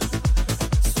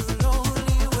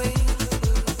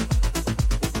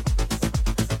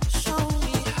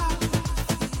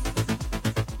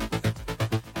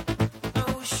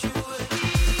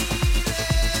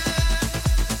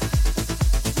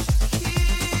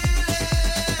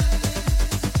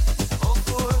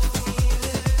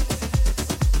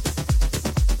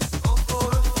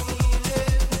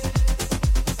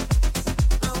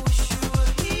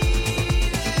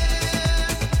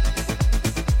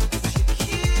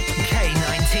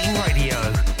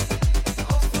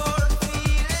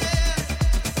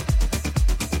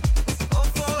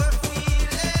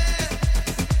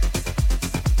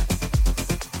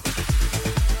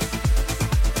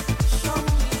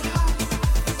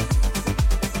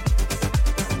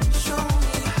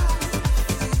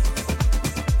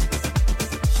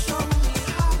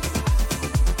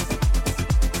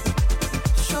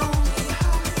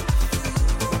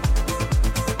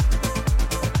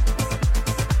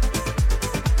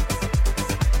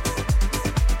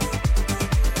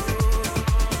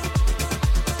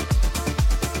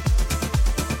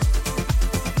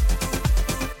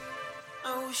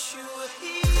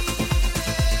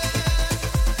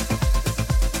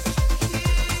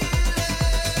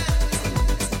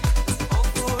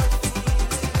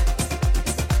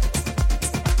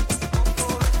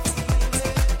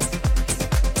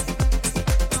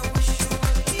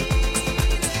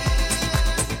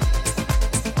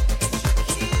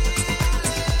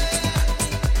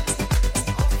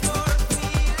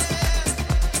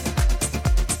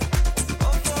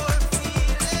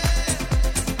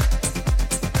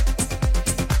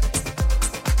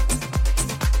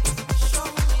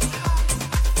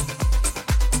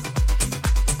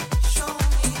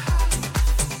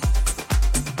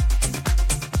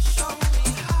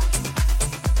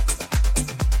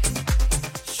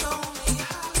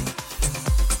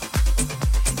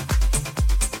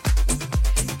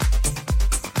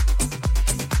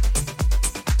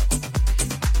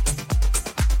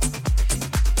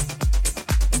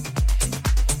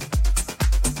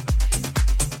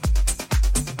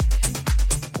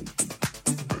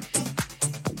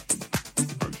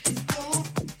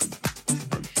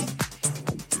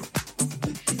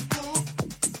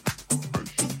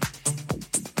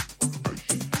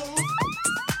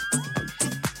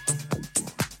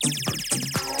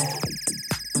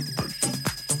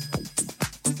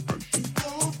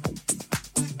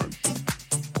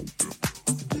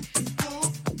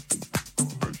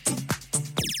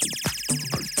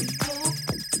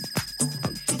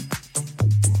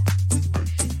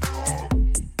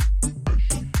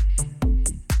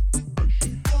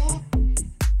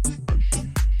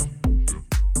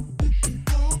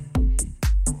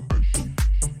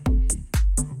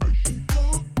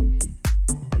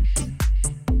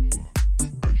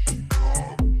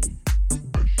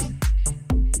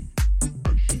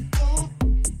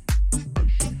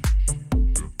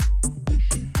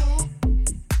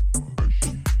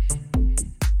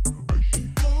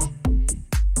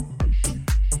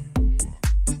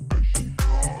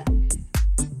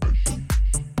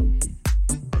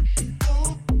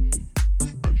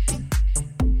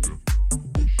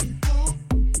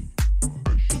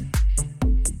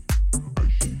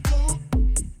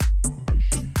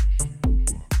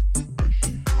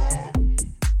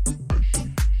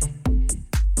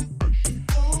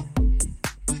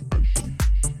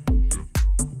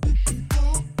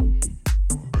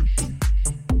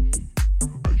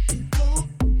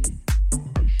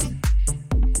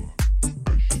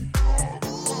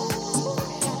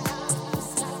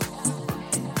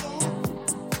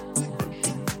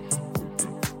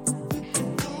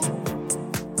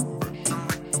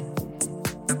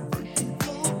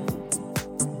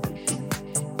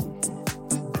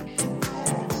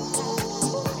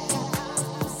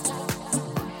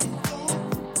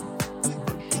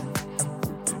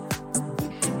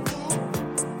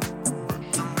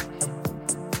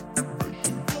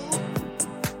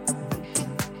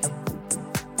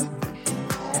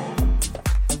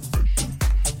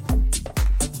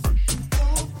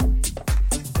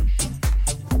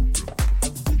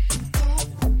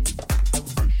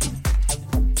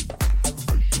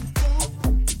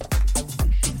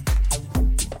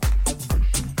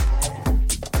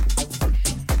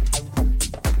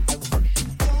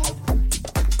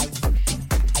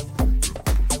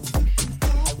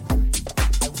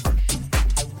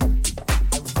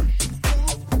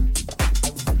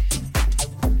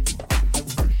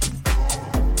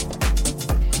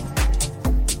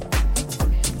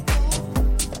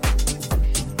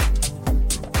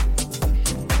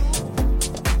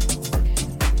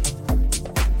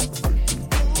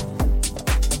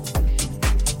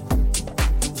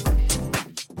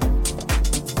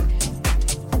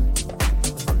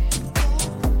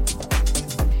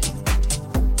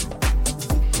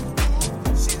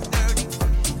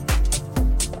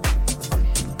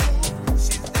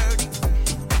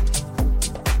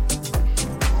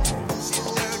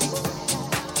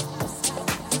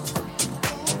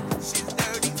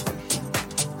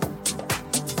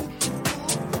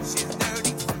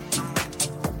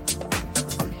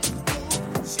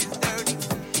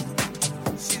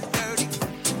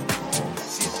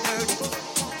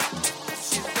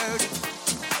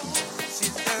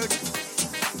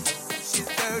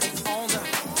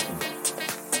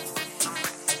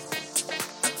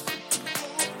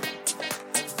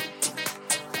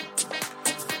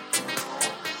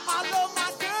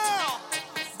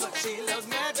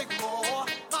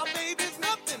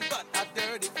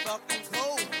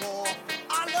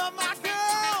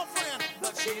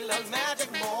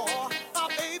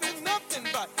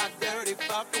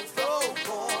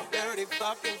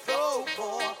 fucking cold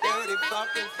core, dirty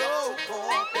fucking cold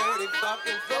core, dirty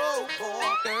fucking cold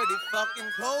core, dirty fucking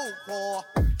cold core.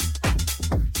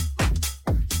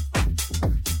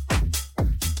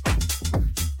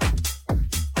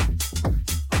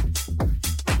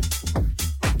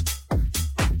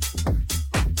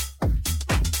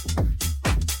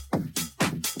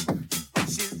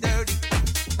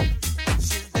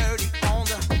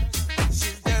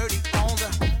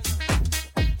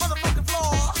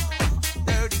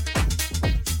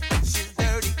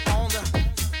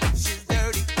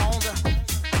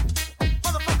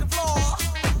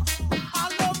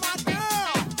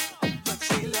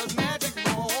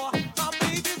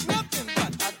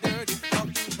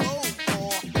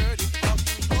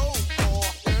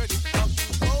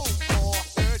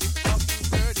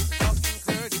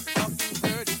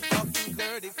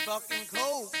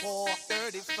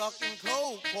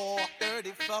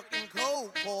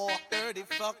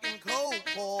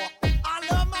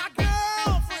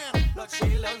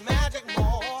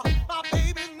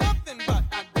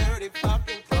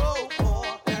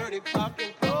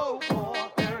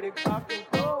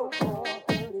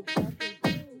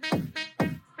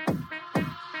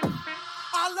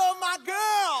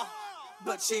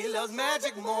 She loves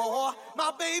magic more.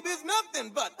 My baby's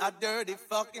nothing but a dirty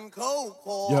fucking cold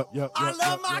core. I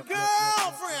love my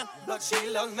girlfriend, but she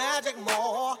loves magic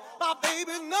more. My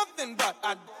baby's nothing but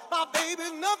a, my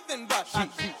baby's nothing but a,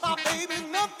 my baby's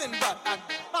nothing but a,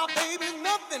 my baby's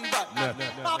nothing but a,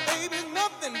 my baby's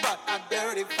nothing but a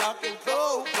dirty fucking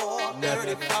cold core.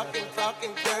 Dirty fucking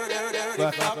fucking dirty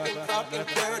fucking fucking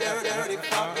dirty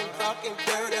fucking fucking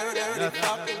dirty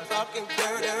fucking fucking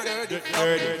dirty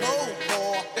fucking cold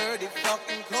core. Dirty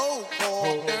fucking cold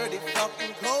core, dirty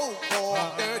fucking cold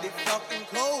core, dirty fucking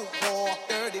cold core,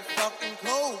 dirty fucking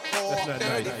cold core,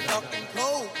 dirty fucking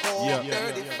cold core,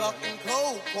 dirty fucking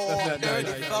cold core,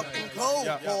 dirty fucking cold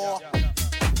core.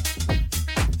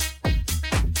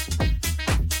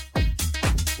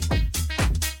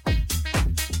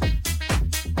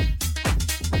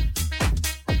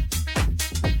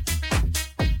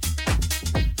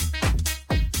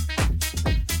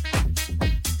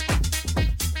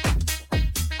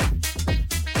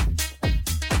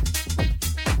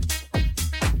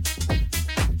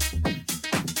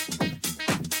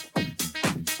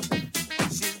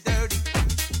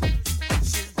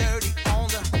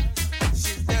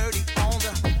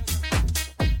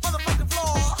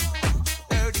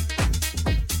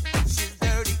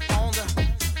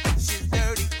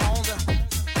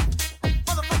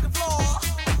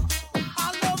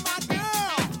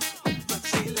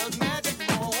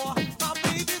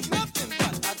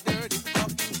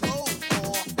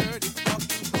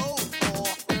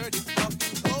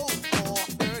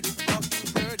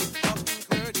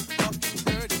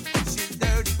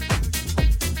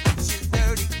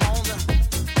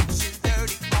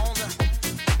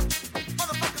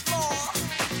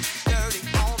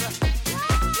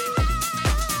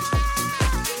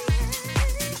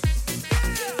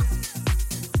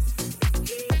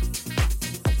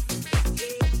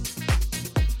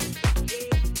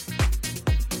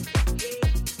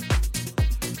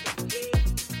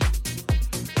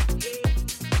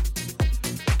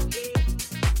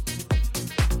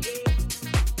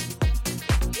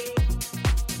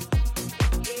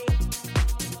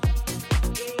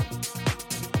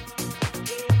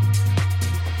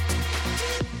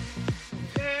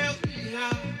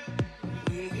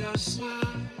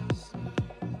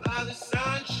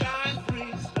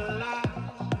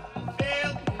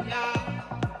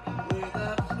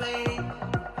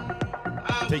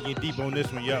 Taking deep on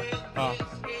this one, yeah.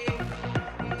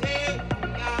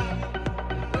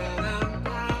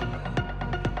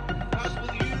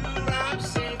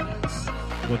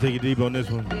 Gonna take it deep on this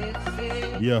one.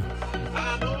 Yeah.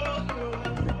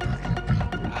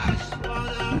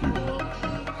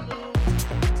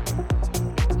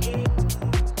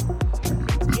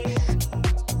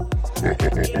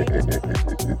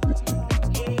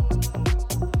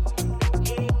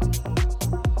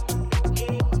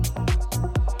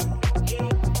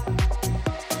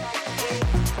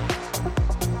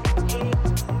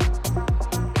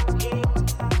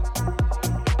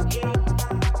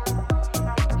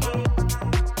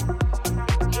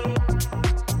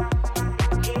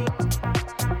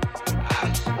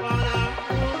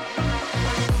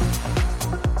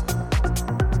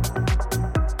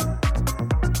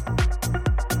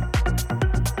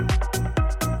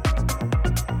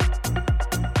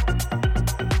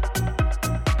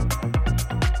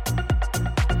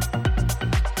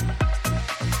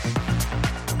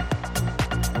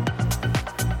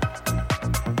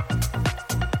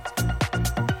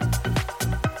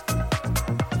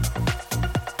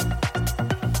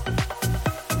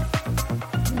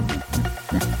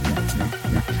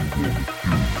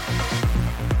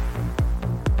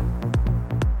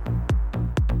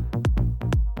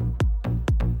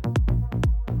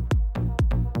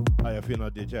 y'all feeling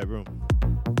out there, chat room?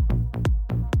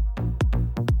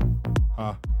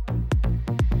 Huh?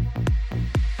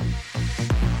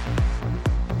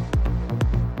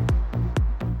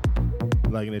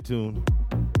 Liking that tune?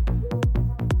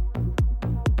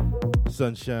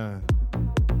 Sunshine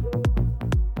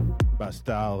by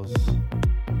Styles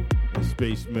and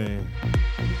Spaceman.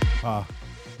 Huh?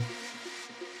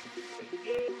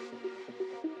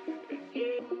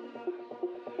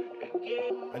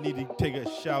 I need to take a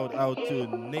shout out to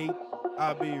Nate,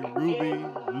 Abby, Ruby,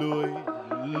 Louie,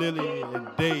 Lily, and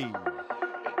Dave.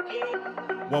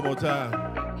 One more time.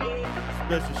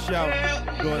 Special shout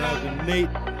going out to Nate,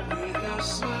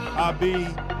 Abby,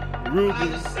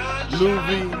 Ruby,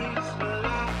 Louie,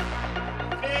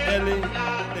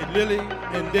 Lily,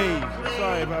 and Dave.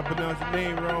 Sorry if I pronounced your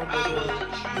name wrong, but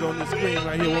it's on the screen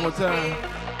right here. One more time.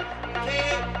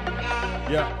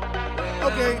 Yeah.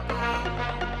 Okay.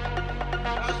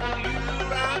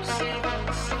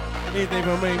 Anything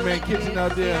from Main Man Kitchen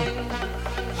out there.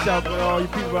 Shout out to all you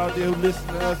people out there who listen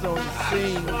to us on the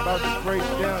scene. We're about to break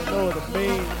down, know what I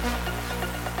mean.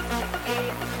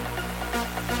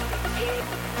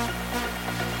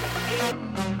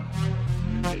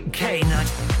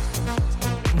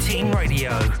 K19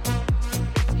 Radio.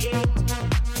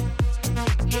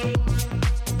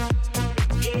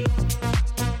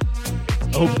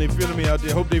 I hope they feeling me out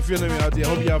there. Hope they feeling me out there.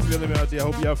 Hope y'all feeling me out there.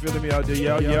 Hope y'all feeling me out there.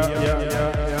 Yeah.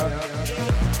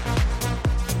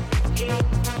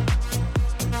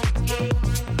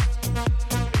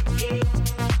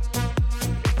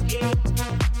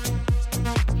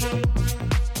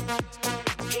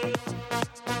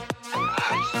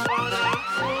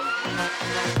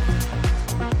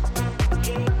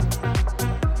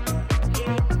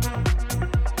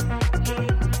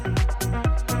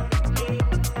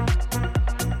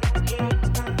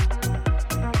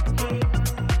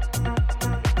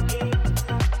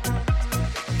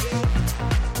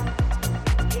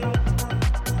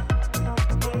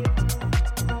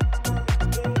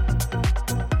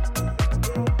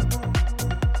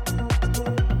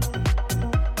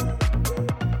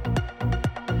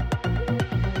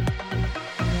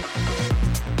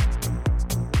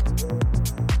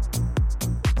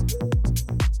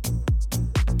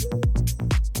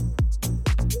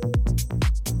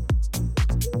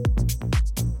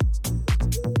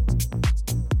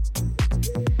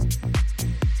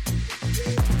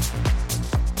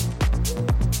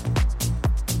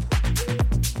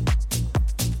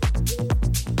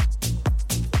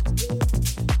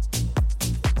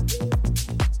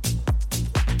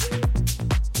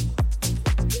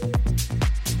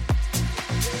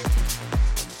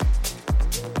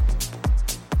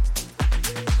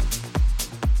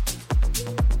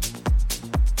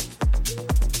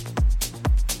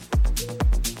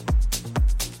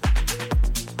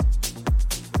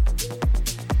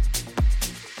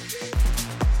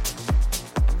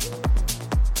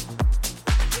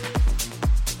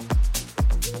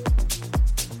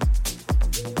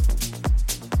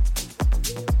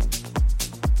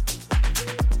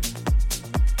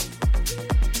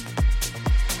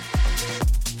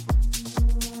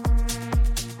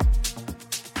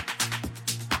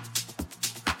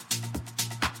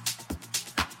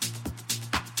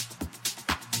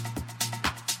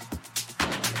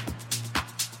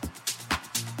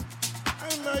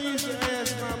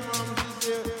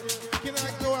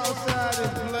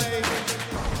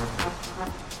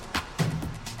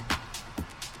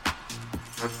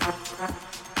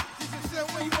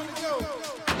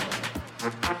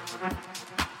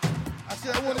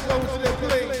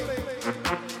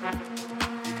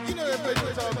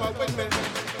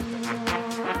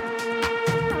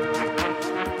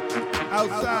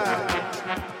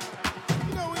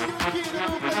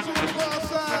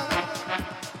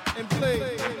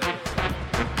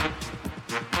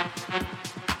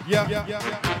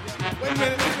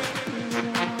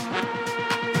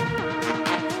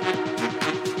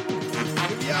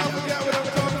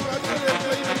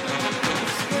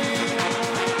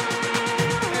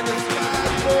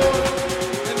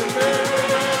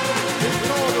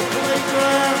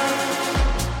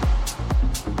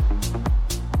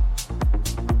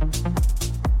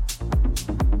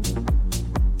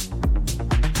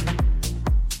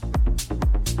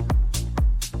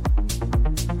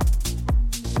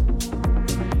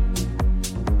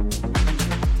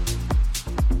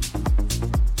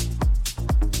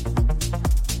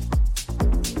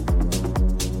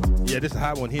 This is a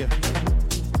hot one here.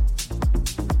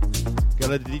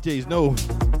 Gotta let the DJs know.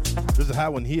 This is a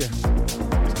hot one here.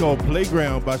 It's called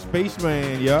Playground by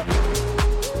Spaceman, yeah.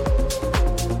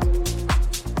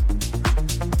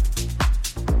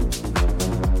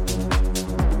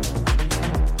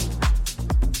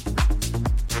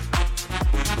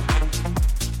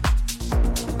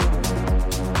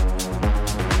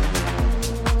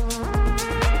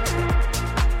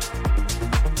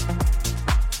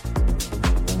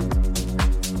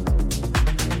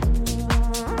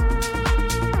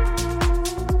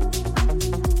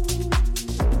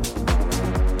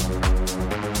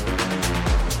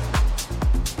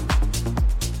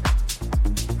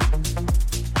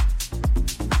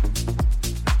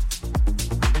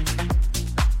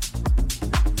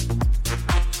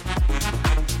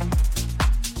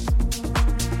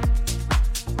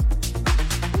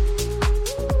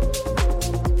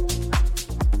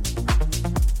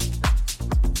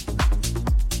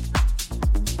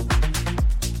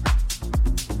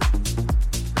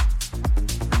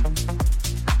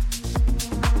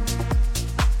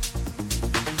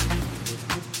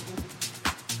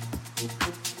 Shout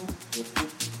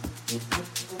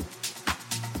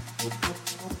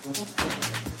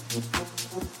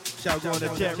out to the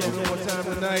chat room one more time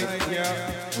tonight. Yeah.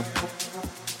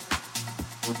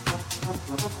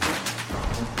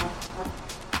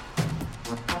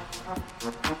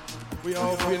 We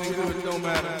all feeling good, no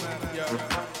matter. Yeah.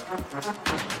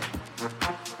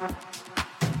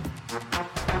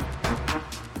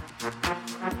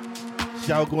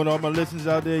 Shout going to all my listeners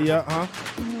out there, yeah, huh?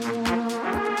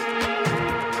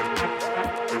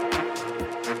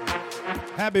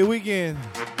 Happy weekend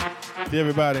to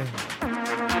everybody.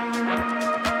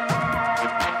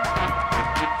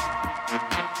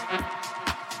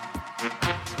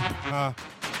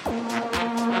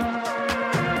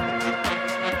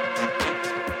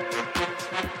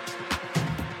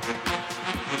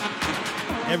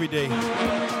 Every day,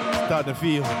 starting to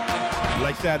feel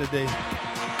like Saturday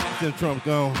since Trump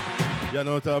gone. Y'all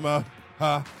know what I'm talking about?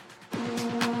 Huh?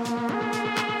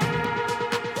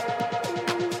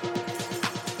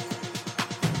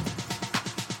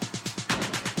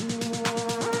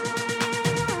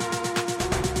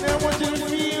 Now I want you to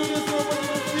feel this, I want you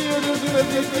to feel this, let's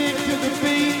just dig to the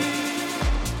beat.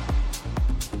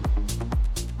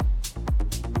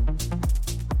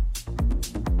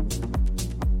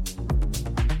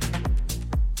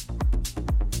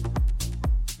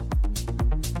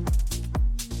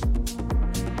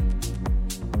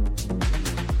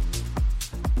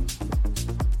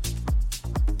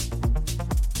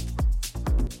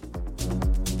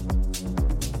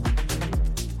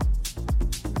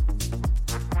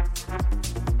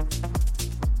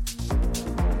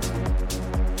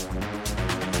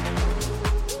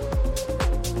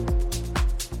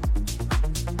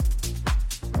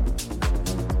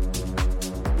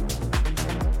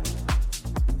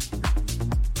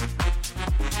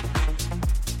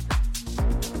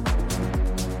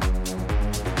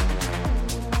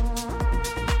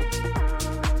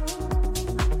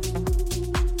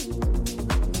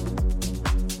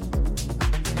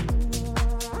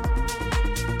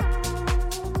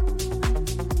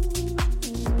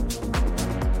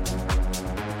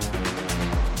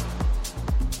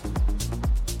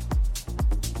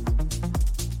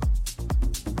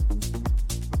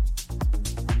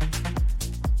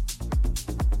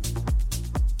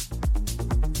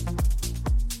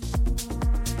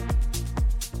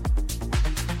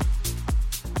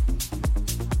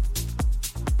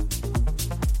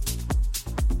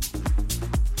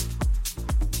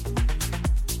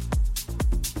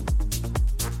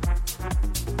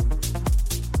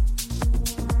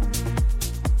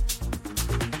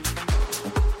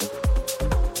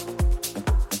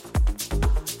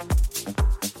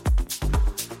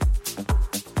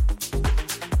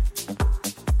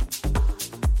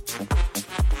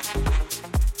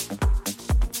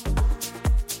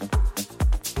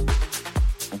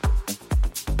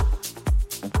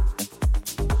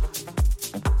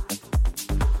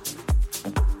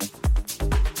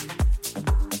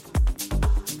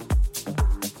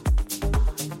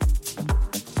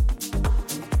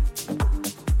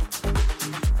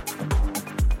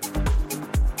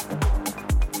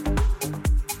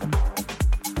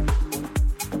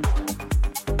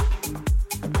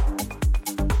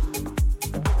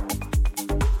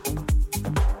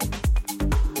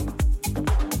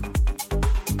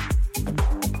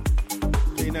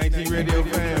 Radio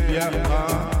fam, yeah.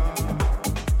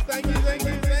 Thank you, thank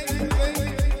you, thank you, thank you.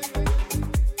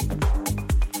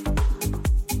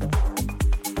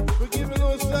 We're giving a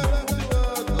little shout to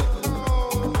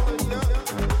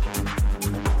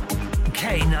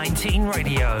K19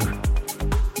 Radio.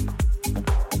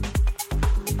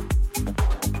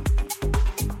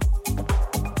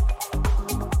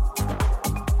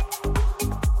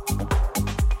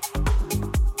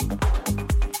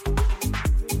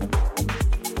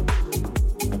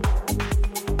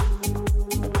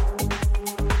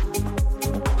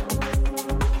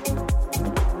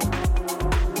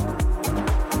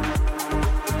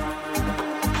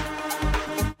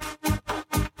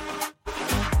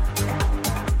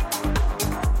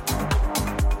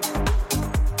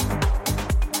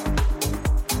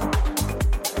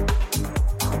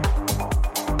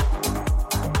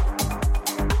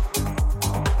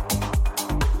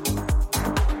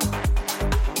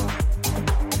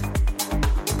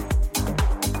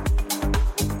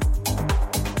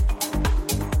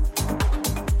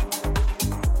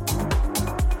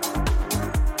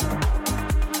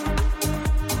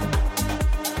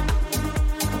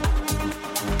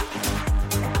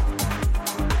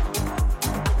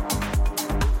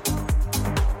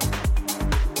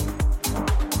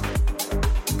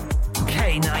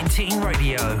 K19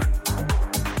 Radio.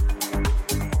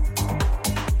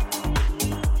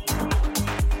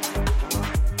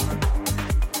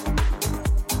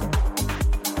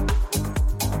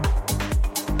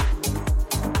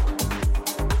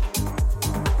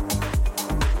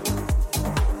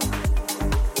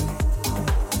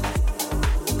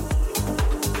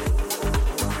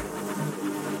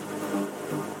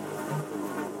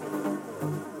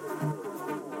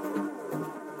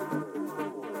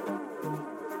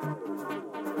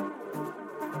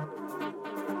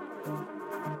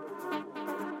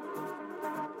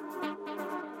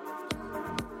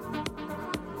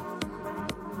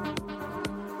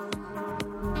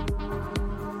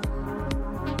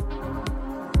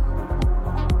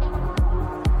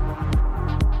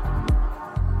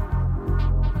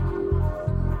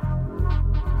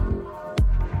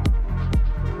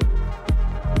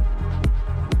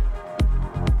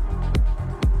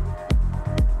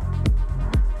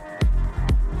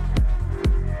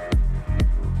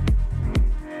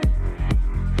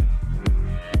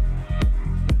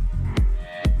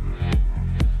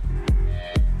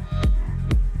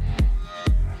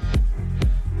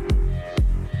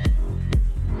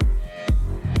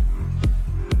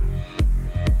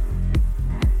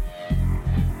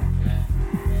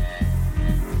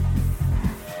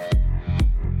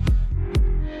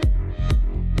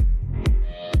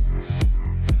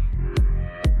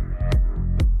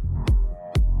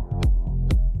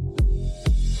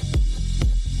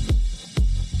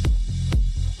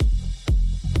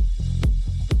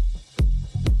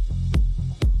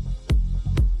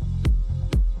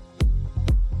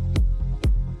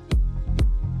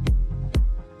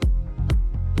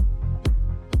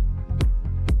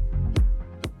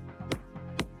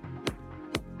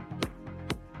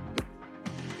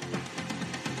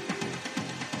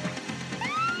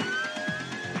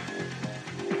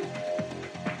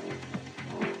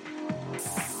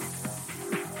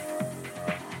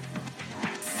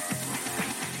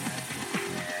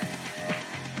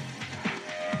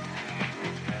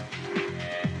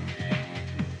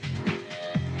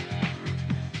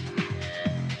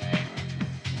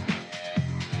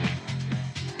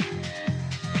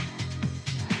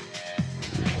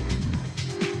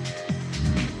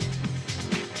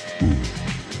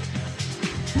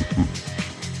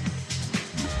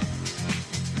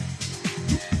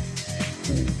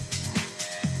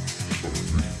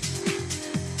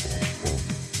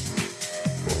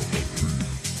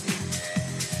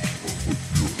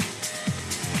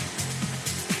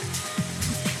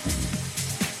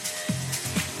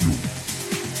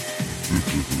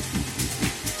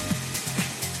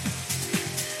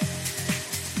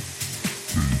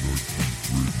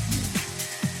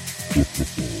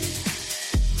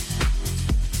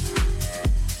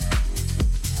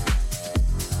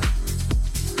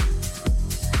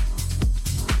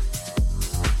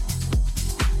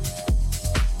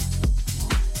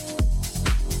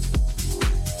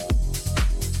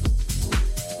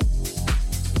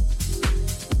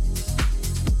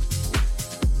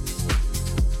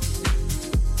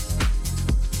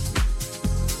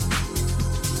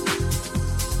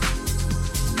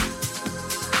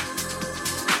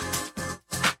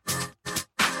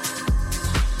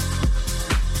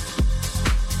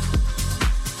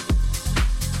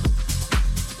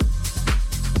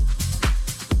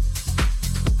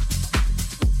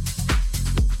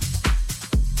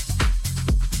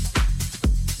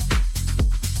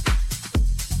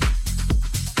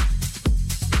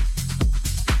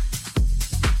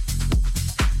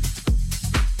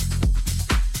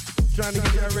 Trying to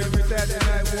get y'all ready for Saturday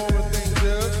night, warming things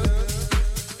up.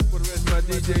 For the rest of my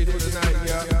DJs for the night,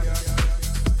 y'all.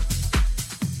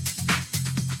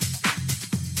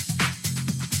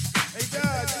 Hey,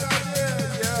 guys, you out there,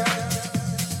 y'all.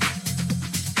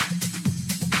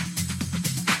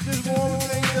 Just warming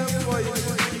things up for you.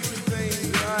 Just keeping things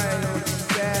right on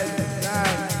Saturday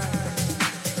night.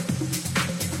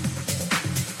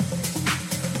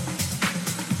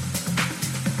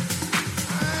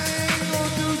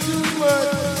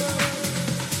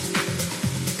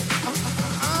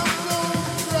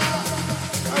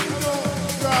 I'm gonna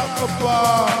drop a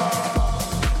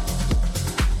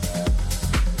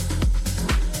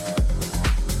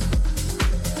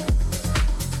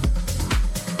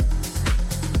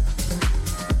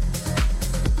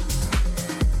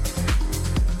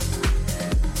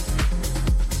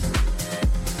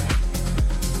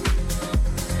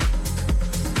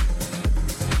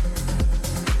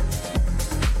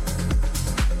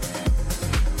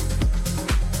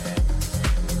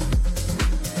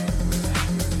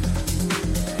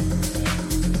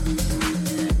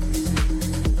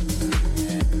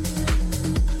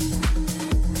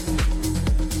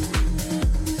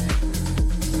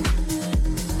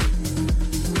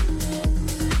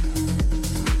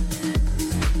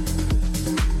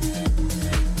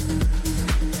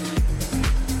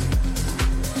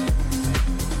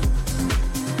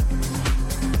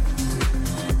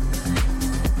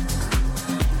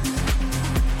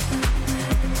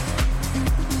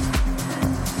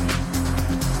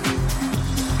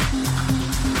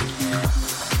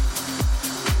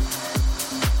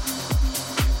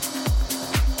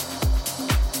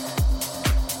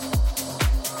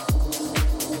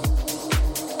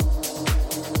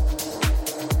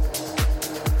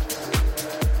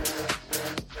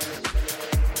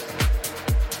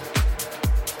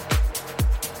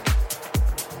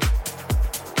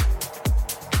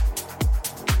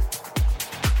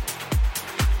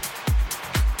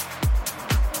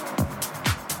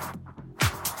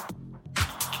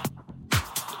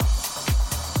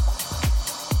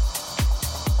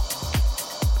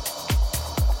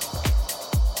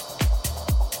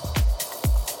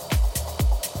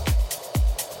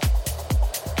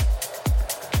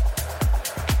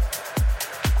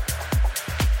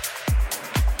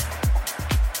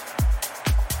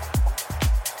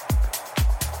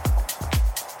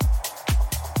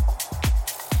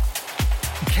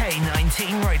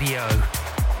K19 Radio.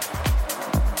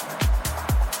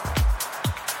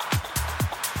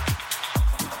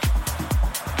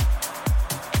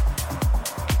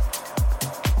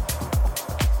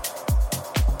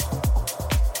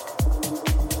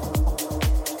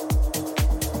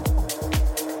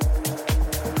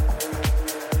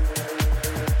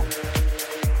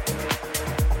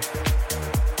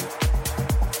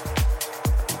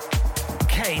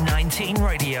 K19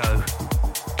 Radio.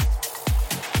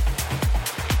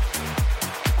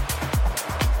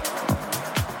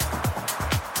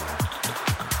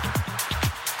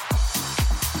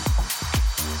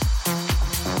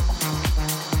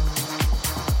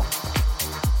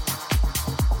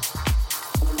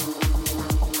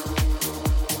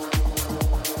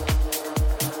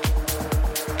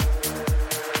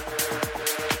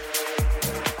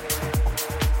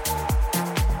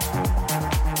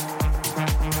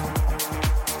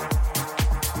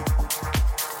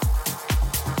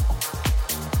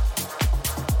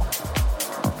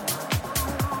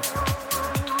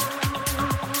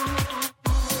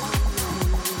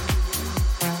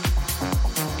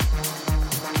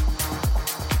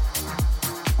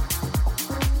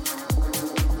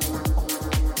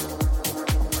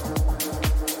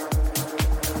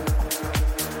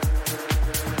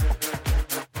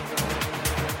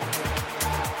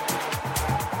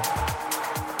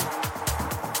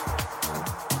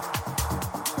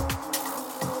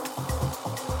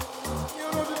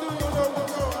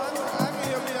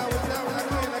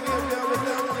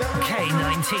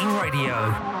 Teen Radio.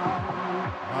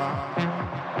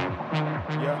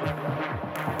 Yeah.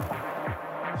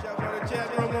 Shout out to the chat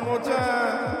room one more time.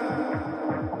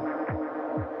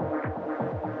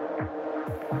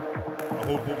 I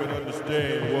hope you can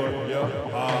understand what, yeah.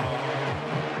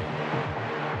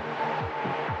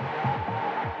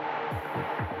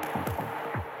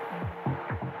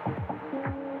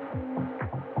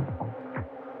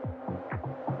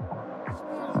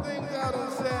 Things out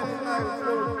on Saturday night with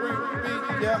Flow Free Beat,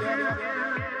 yeah.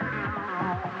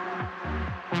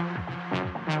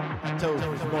 I told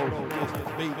you, Smoke, it's the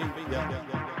beat, yeah.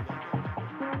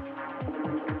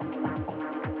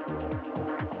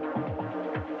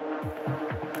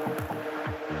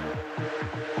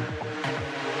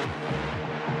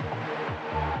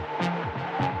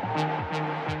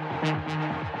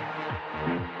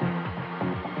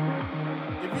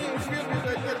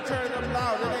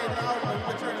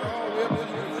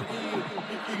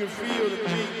 You can feel the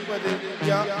beat, but it,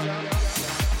 yeah.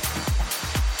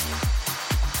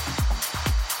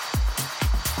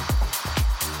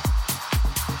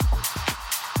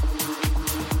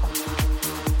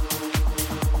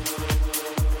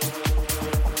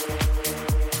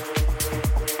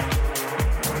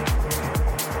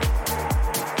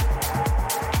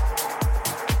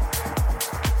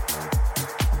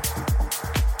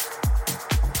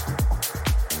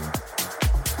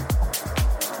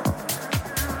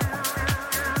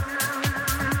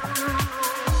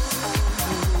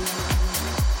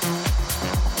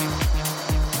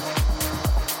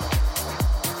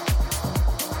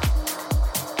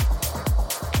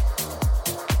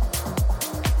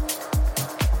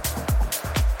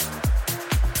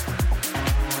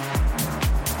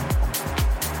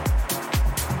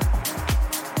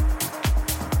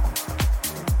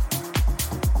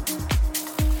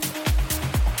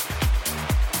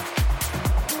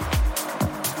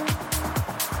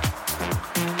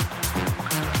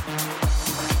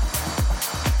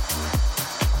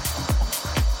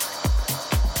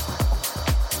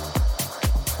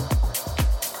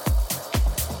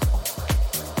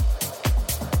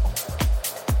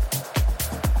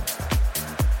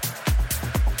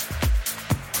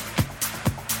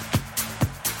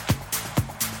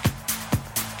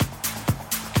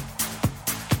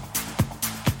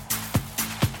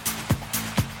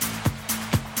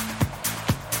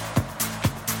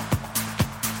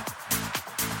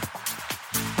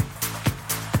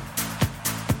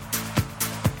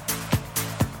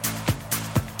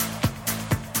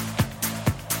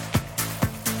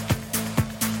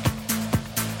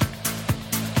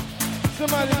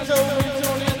 Somebody told me to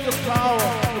tune in the power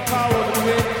of the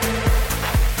mix.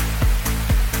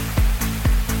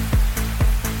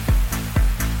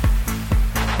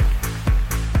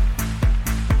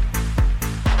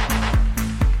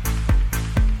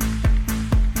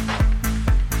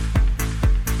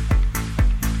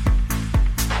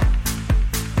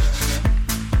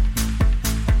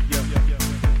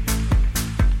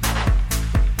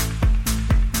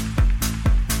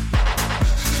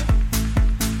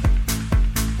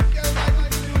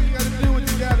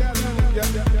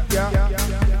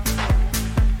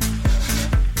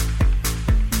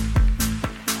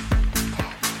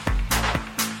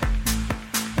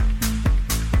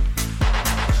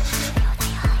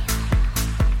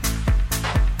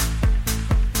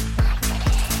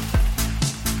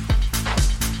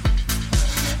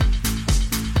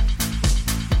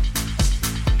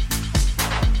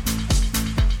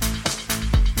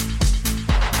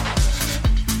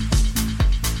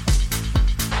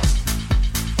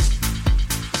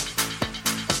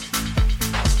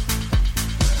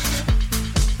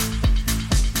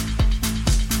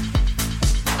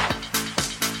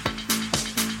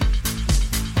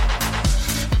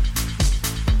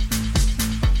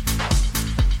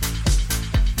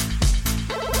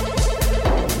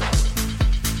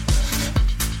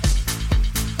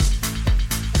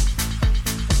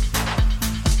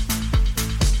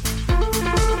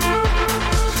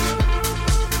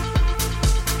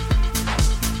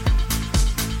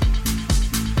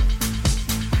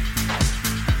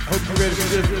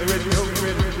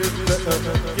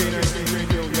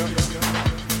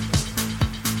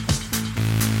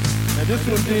 This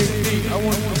one dig deep. I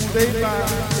want you to stand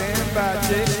by,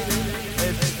 Jake,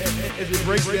 as it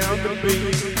breaks down the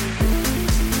beat.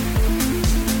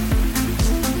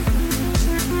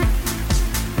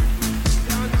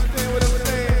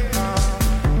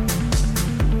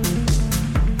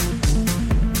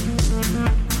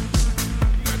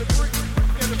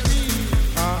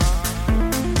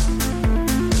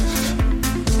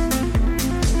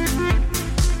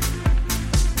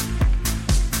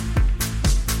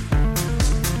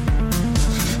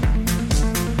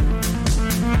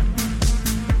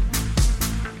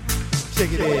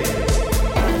 Take it in.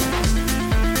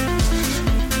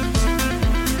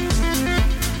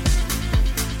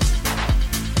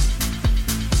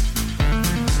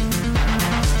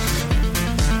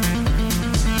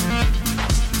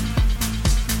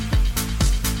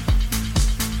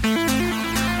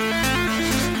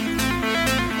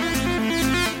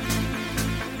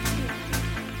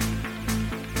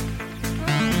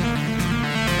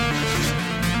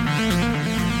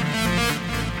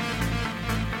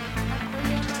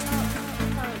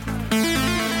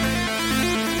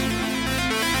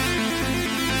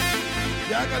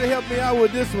 Y'all gotta help me out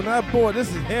with this one. Boy, this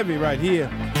is heavy right here.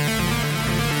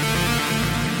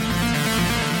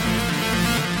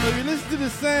 So if you listen to the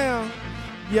sound,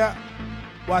 yeah,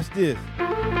 watch this.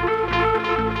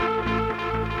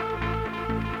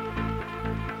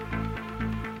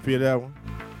 Feel that one?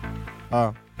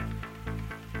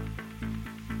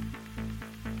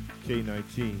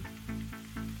 K19.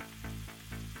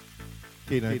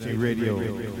 K19 Radio.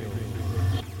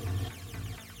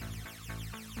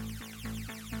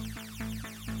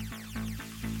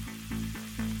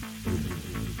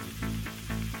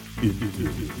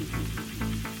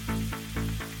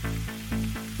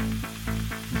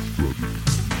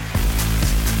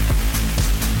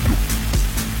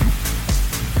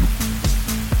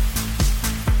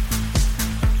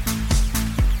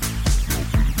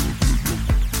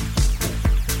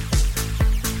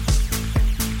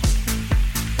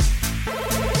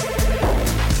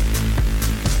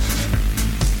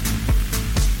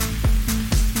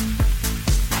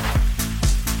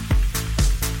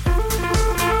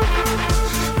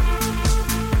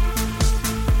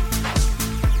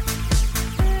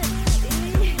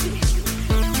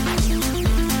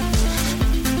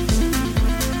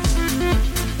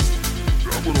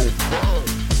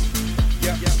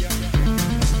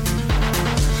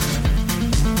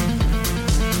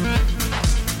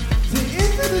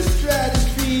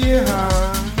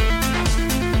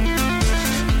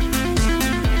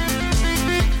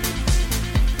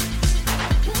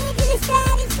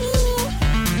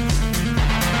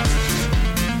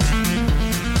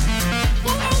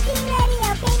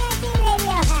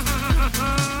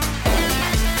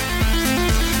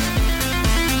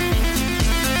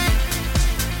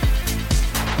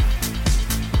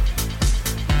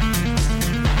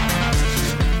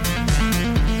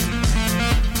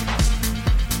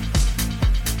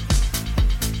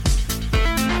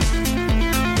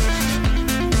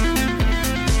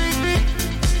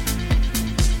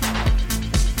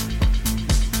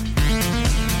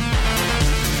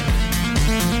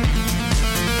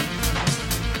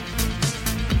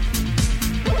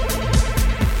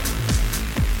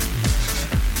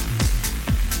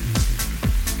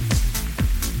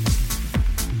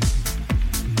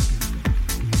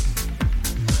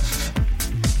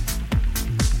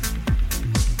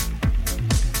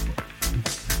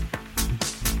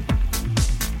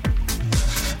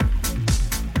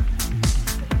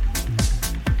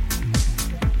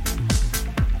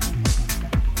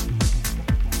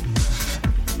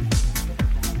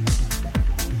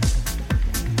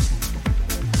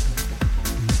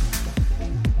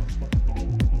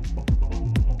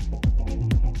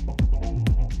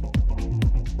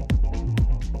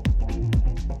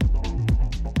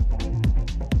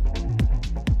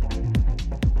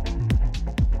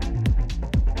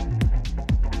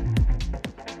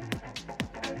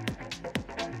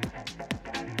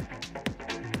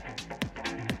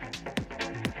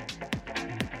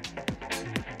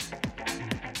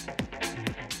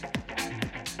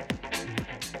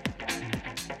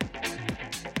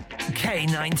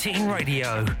 K19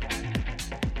 Radio.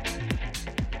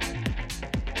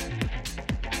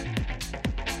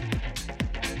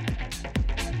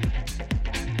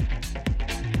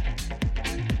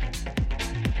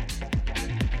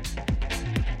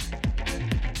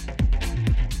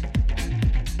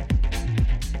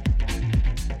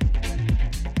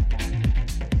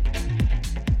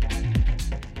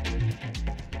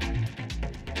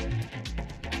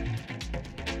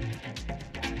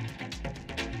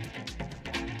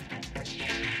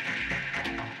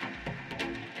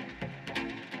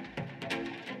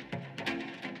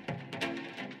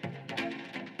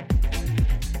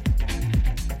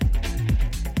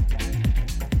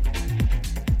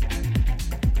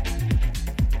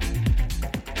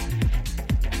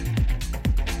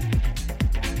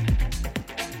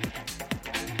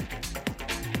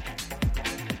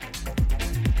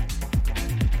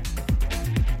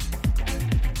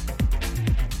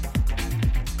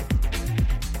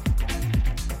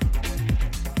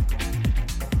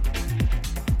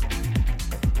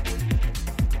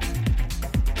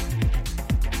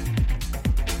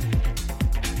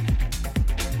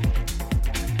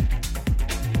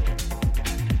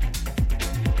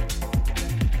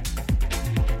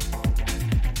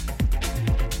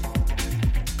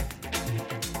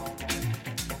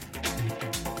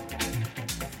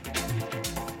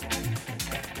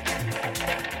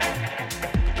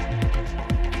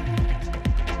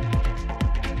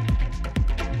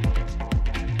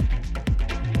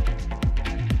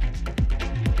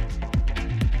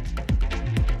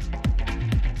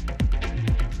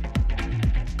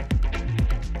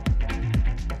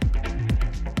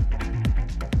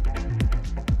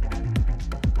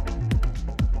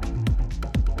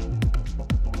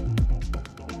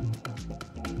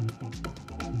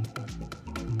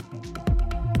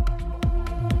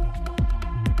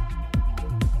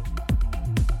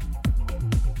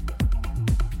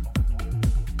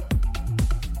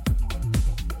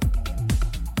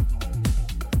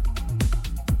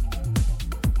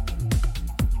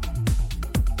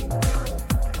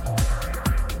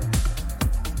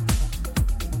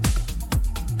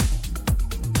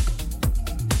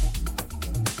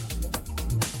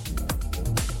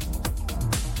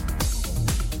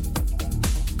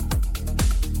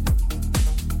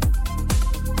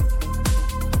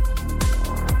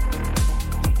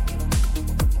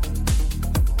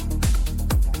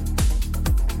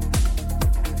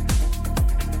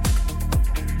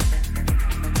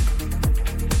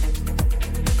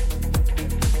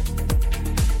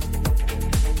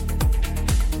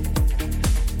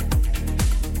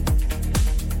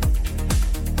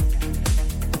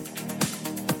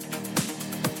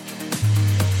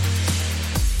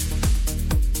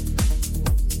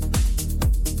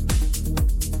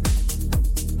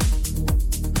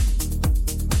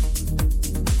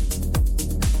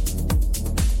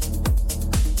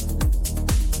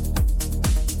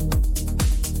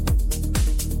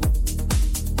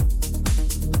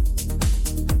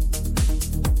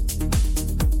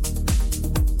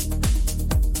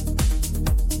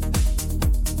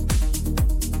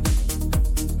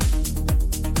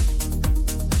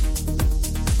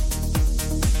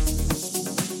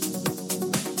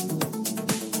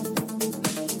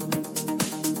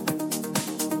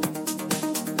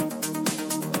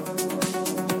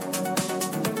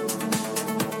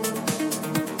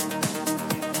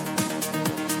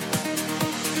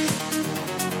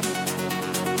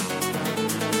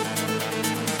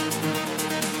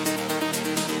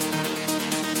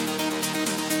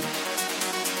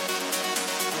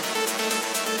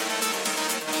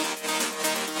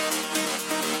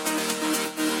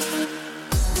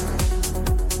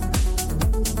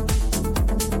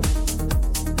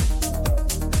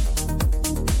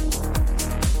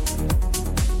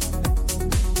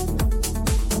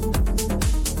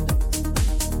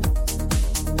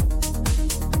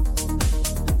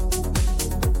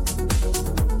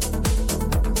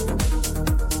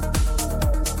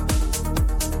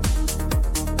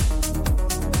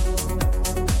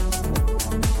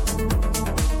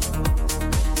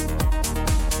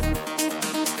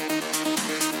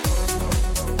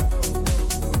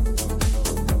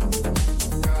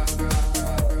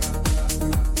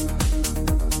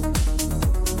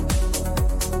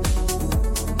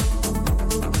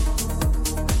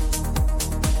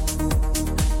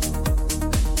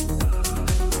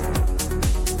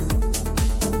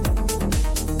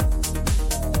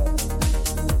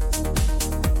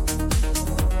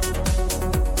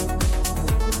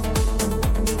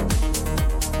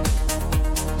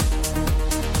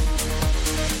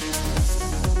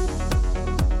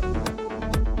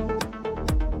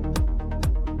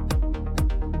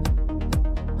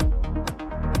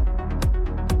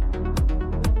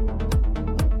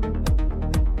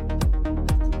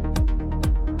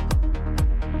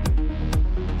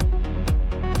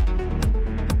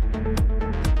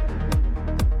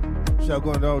 out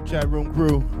going to the whole chat room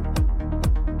crew.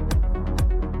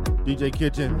 DJ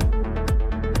Kitchen,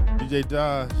 DJ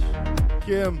Dodge,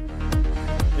 Kim,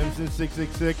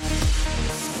 Imson666,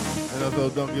 and also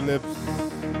Donkey Lips.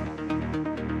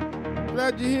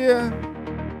 Glad you're here.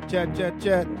 Chat, chat,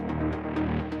 chat.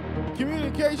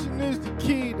 Communication is the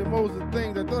key to most of the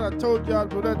things. I thought I told y'all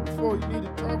about that before. You need to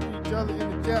talk to each other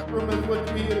in the chat room. That's what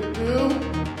we're here to do.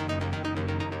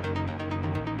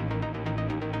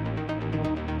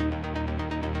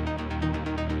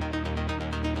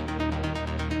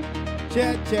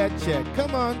 Chat, chat, chat.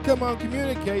 Come on, come on.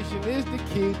 Communication is the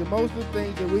key to most of the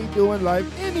things that we do in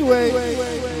life anyway.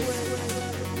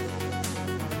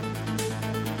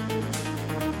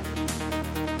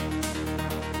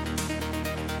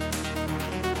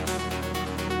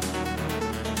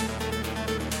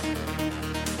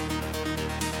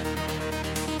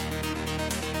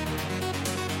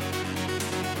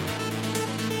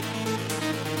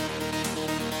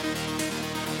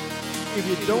 If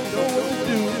you don't know what to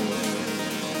do,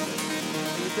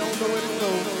 you don't know where to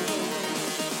go.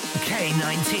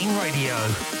 K19 Radio.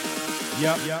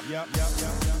 Yep.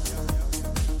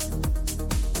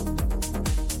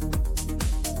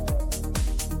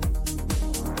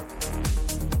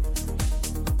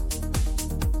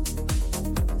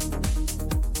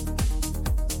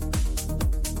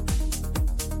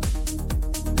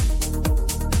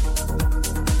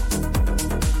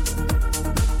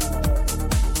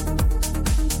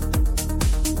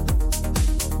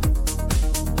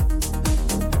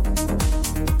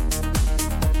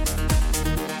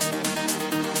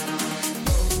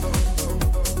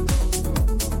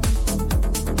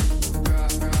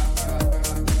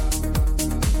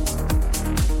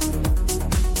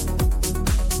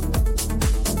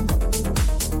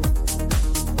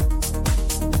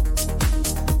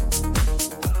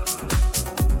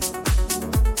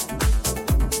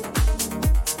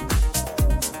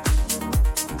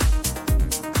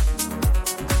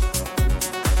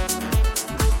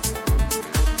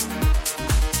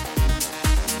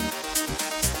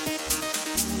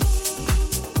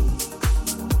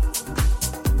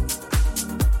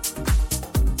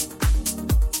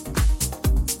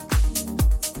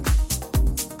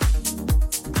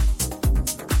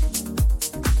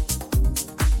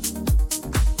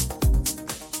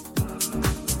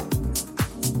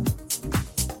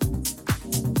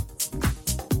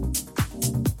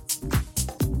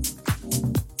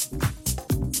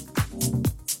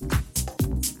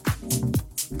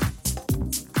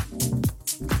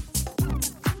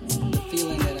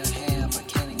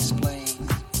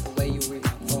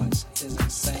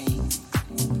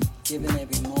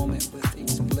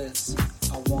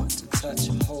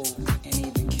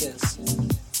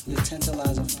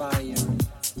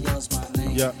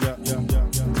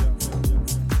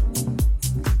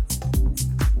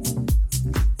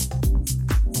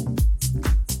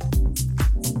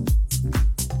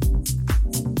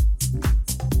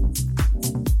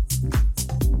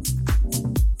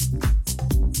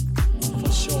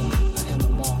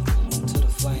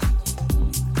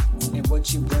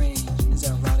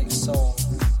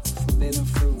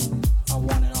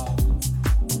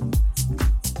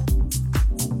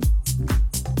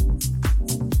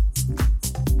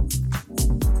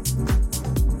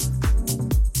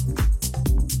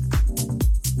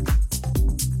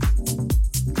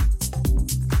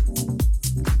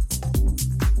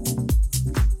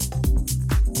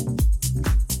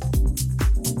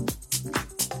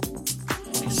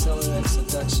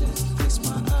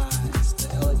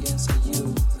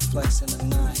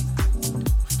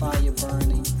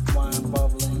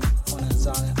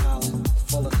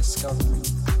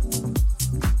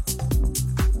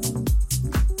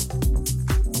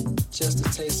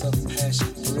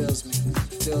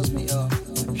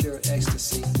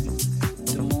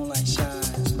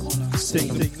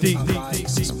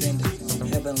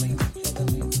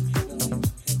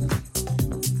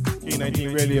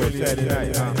 K19 Radio,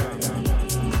 Saturday night.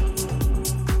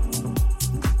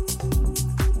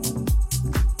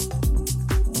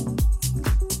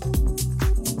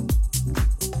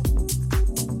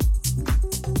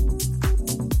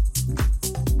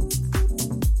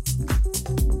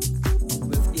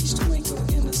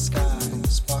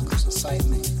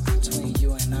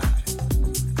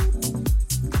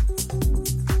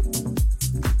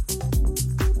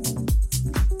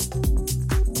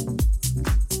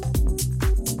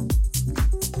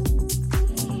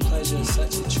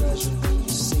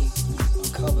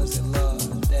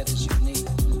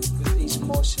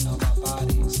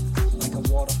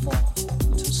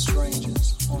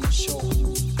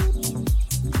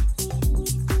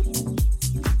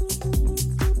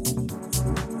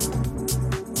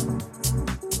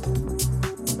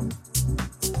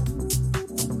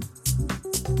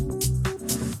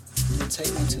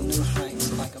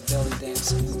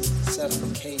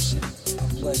 Satisfaction of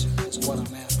pleasure is what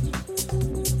I'm after.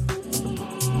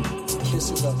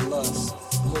 Kisses of lust,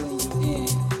 pulling you in.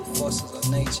 Forces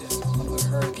of nature, of the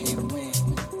hurricane wind.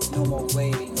 No more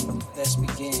waiting, let's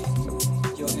begin.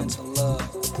 Your into love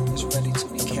is ready to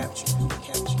be captured.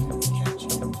 Captured,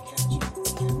 captured, captured, captured.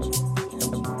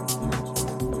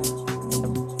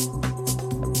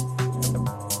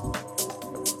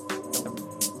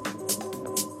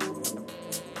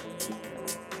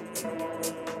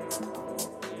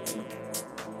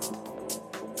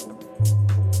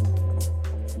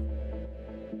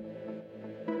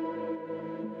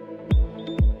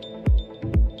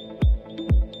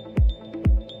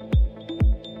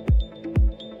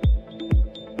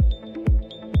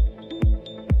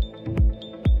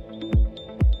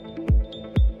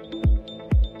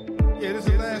 Yeah, this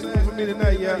is the last one for me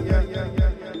tonight, yeah.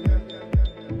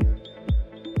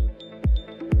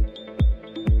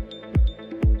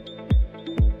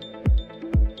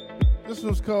 This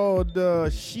one's called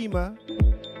Shima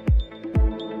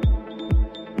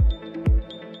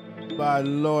by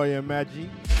Lawyer Maggi.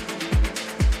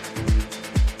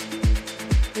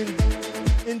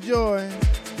 Enjoy.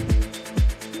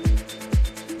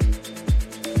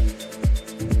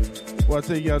 Well, I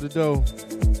take you out the door.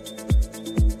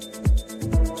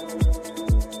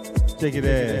 Take it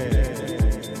there.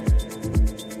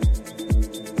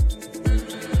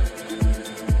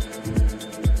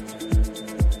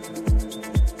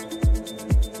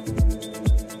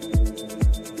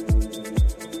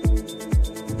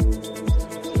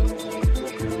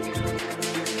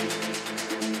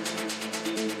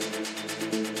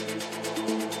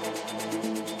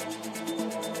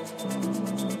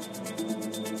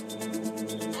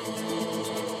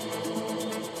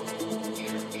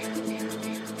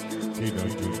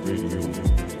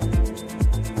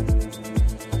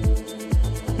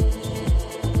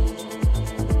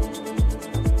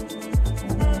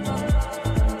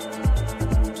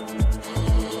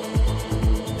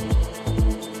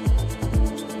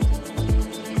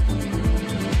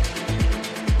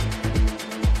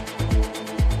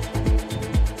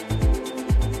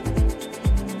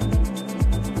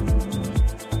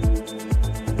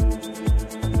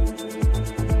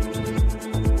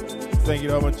 Thank you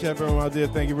to all my chat room out there.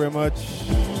 Thank you very much.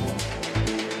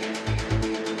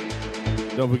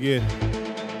 Don't forget,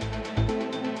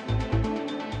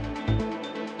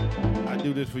 I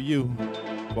do this for you,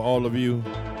 for all of you.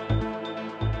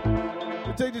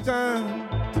 So take the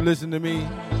time to listen to me.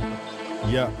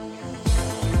 Yeah.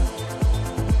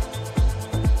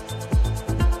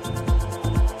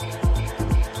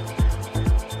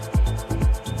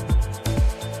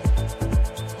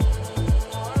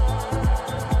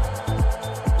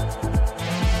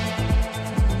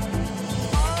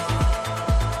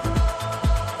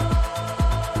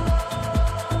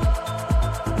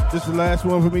 This is the last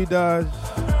one for me, Dodge.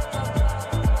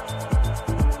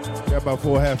 Got about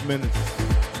 4.5 minutes.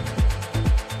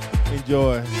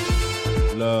 Enjoy.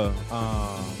 Love.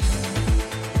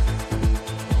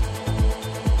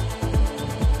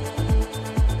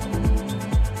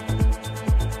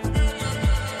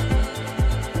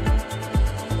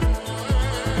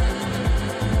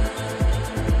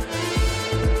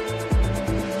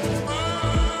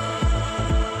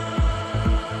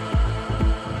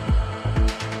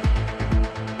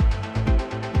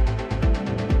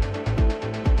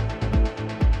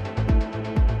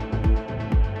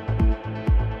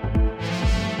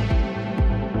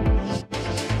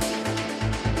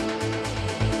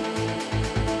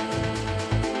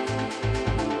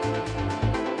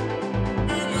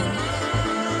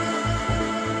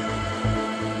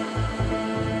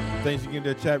 Thanks again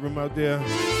to the chat room out there.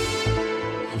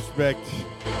 Respect.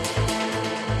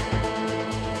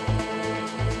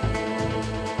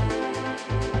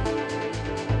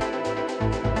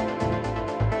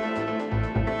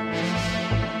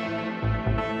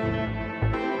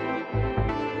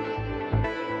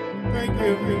 Thank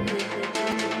you.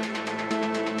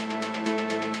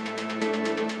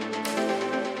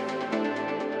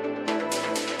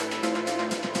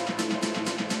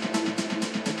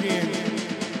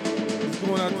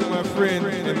 Going out to my friend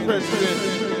and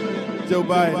President Joe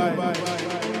Biden.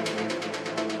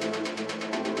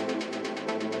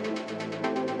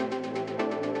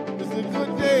 It's a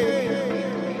good day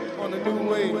on a new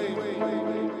way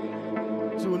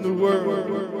to a new world.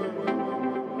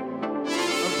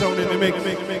 I'm Tony the Mix.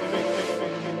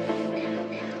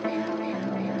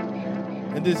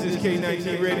 And this is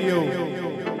K19 Radio.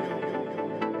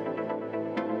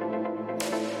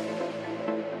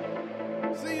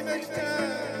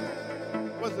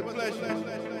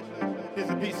 Here's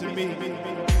a piece of me.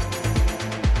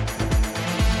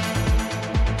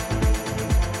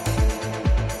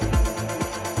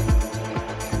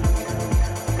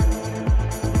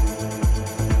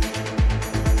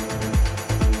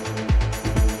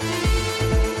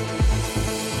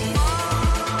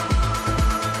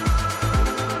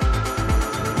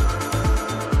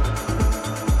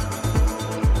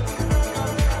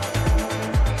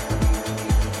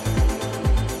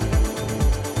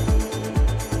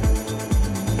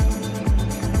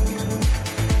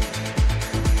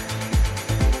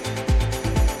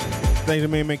 Thank you,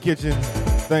 Main Man Kitchen.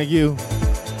 Thank you.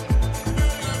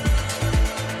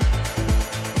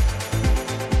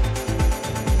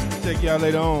 Check y'all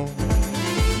later on.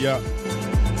 Yeah.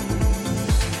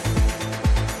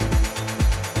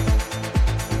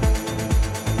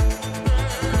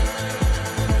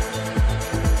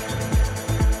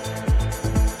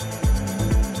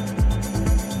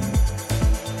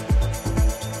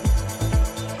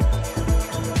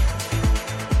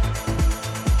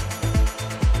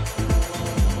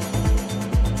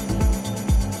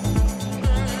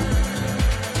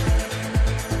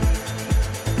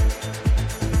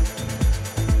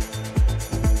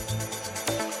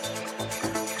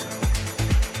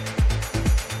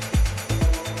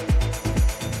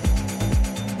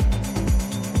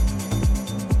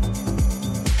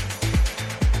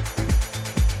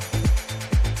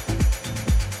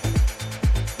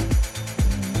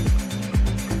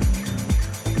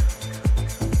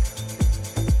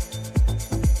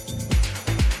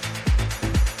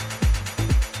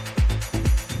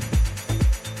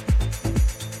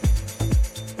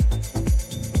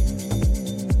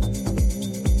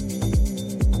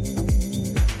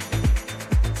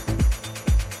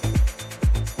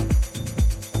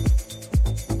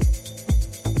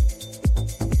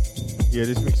 Yeah,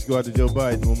 this mix go out to Joe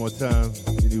Biden one more time,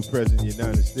 the new president of the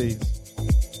United States.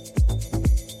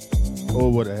 Oh,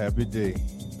 what a happy day.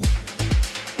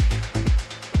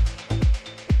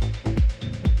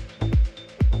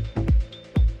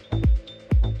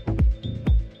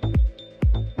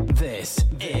 This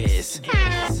is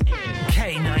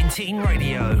K19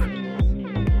 Radio.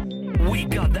 We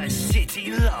got the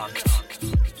city locked.